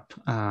sign up.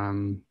 A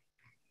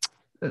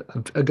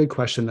good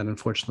question that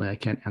unfortunately I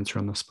can't answer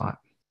on the spot.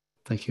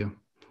 Thank you.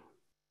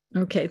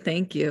 Okay,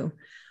 thank you.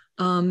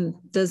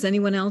 Does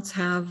anyone else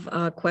have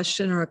a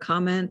question or a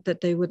comment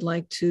that they would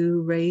like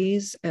to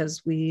raise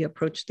as we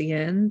approach the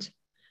end?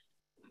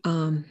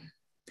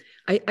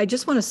 I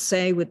just want to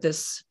say with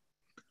this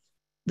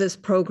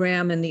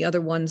program and the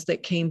other ones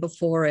that came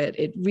before it,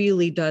 it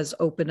really does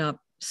open up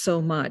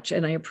so much.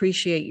 And I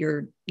appreciate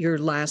your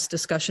last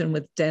discussion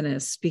with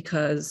Dennis,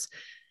 because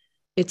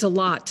it's a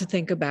lot to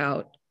think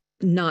about,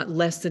 not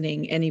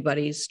lessening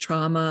anybody's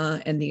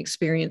trauma and the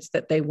experience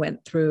that they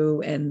went through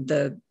and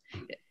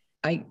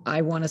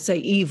I want to say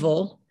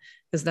evil,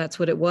 because that's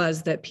what it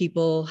was that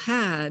people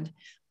had,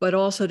 but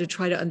also to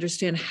try to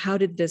understand how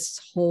did this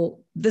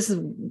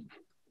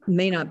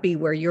may not be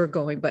where you're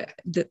going, but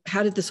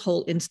how did this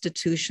whole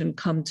institution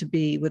come to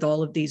be with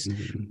all of these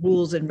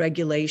rules and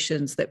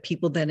regulations that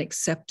people then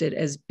accepted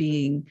as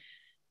being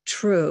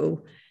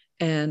true?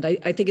 And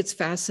I think it's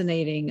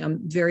fascinating. I'm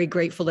very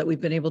grateful that we've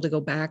been able to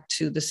go back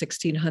to the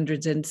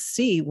 1600s and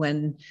see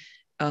when,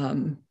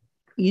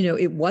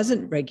 it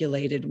wasn't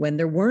regulated, when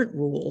there weren't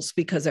rules,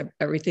 because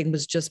everything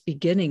was just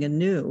beginning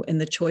anew, and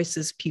the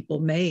choices people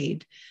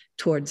made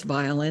towards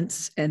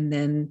violence, and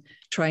then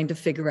trying to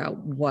figure out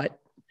what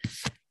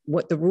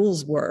the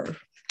rules were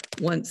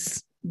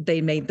once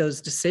they made those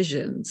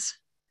decisions.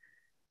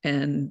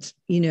 And,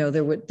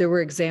 there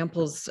were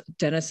examples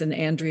Dennis and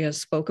Andrea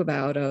spoke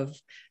about of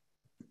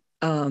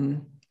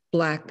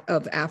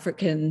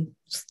African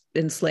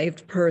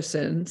enslaved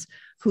persons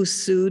who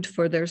sued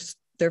for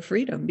their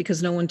freedom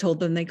because no one told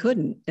them they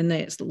couldn't. And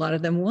a lot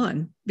of them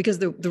won because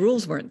the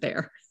rules weren't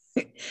there.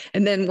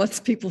 And then once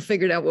people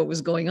figured out what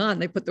was going on,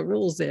 they put the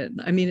rules in.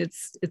 I mean,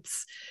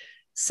 it's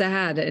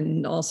sad,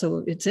 and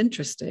also it's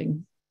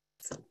interesting.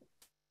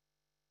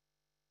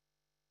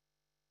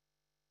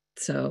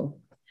 So,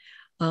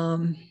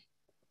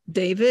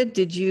 David,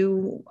 did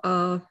you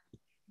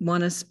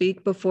want to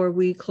speak before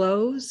we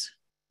close?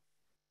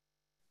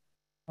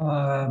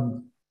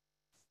 The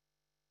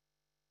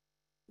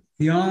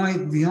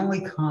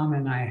only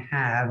comment I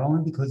have,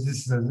 only because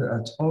this is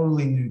a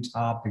totally new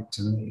topic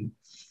to me,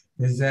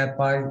 is that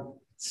by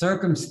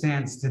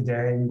circumstance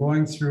today and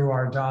going through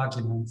our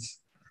documents,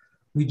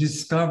 we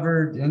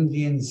discovered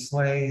Indian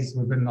slaves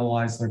within the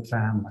Leisler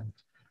family.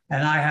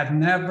 And I had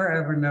never,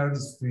 ever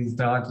noticed these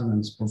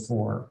documents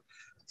before.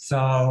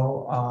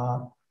 So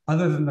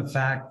other than the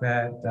fact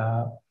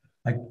that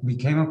we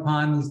came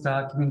upon these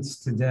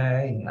documents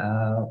today,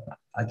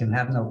 I can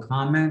have no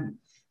comment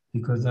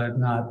because I've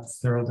not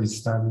thoroughly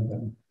studied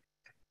them.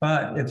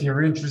 But if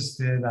you're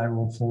interested, I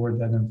will forward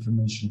that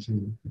information to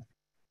you.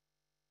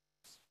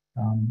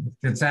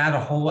 It's added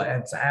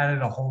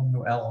a whole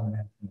new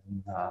element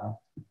in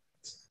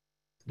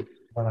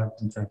what I've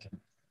been thinking.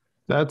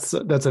 That's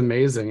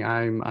amazing.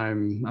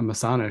 I'm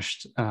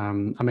astonished. I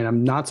mean,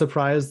 I'm not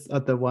surprised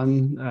at the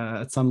one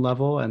at some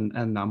level,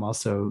 and I'm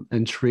also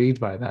intrigued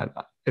by that.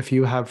 If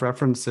you have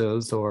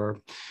references or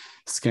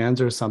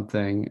scans or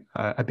something,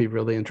 I'd be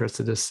really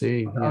interested to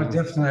see. Oh,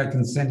 definitely, I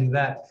can send you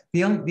that.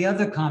 The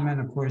other comment,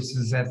 of course,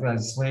 is that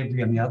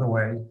slavery in the other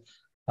way.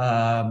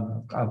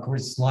 Of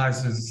course,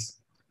 Leisler's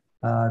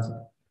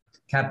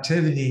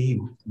captivity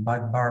by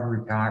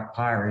Barbary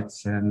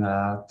pirates and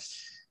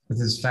with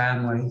his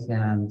family,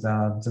 and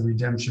the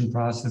redemption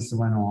process that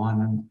went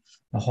on, and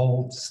the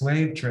whole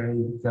slave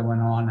trade that went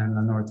on in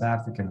the North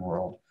African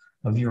world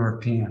of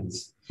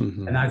Europeans.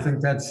 Mm-hmm. And I think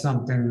that's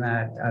something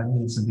that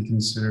needs to be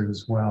considered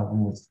as well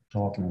when we're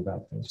talking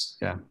about this.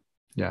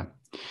 Yeah.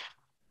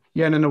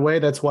 And in a way,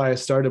 that's why I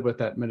started with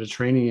that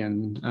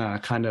Mediterranean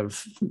kind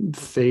of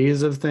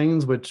phase of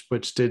things,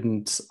 which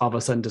didn't all of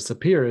a sudden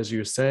disappear, as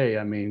you say.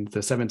 I mean,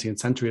 the 17th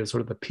century is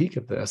sort of the peak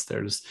of this.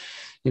 There's,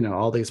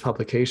 all these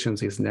publications,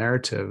 these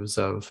narratives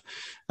of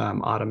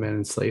Ottoman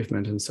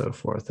enslavement and so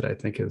forth that I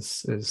think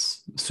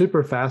is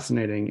super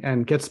fascinating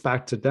and gets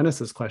back to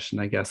Dennis's question,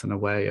 I guess, in a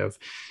way of,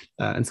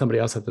 and somebody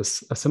else had a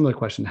similar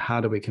question: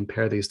 how do we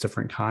compare these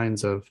different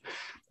kinds of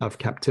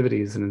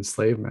captivities and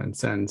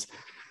enslavements? And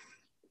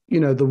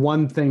the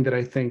one thing that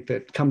I think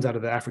that comes out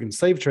of the African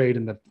slave trade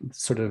and the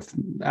sort of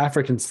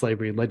African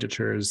slavery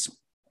literature is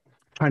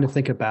trying to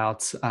think about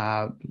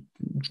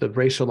the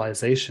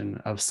racialization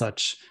of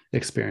such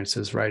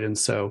experiences, right? And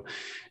so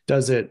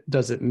does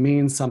it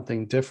mean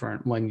something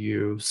different when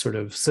you sort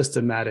of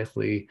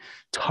systematically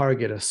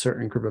target a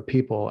certain group of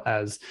people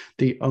as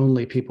the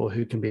only people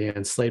who can be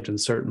enslaved in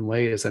certain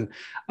ways? And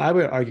I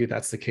would argue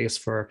that's the case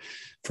for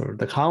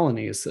the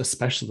colonies,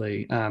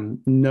 especially.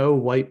 No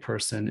white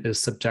person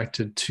is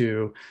subjected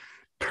to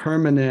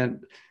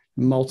permanent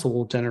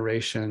multiple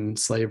generation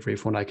slavery,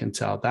 from what I can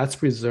tell.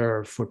 That's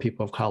reserved for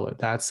people of color.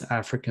 That's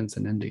Africans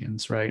and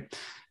Indians, right?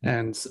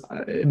 And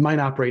it might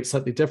operate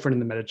slightly different in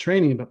the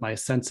Mediterranean, but my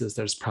sense is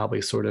there's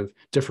probably sort of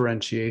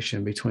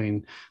differentiation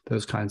between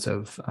those kinds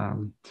of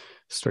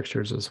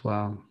strictures as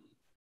well.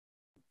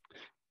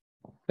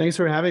 Thanks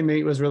for having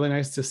me. It was really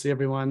nice to see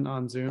everyone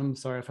on Zoom.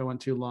 Sorry if I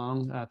went too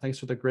long. Thanks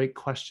for the great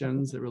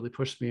questions. It really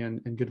pushed me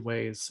in good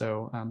ways.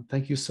 So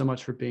thank you so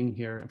much for being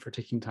here and for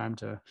taking time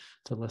to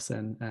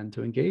listen and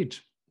to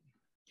engage.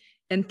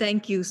 And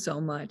thank you so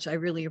much. I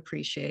really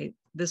appreciate.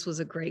 This was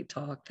a great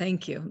talk.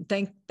 Thank you.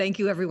 Thank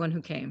you everyone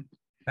who came.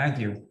 Thank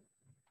you.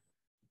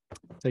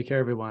 Take care,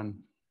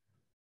 everyone.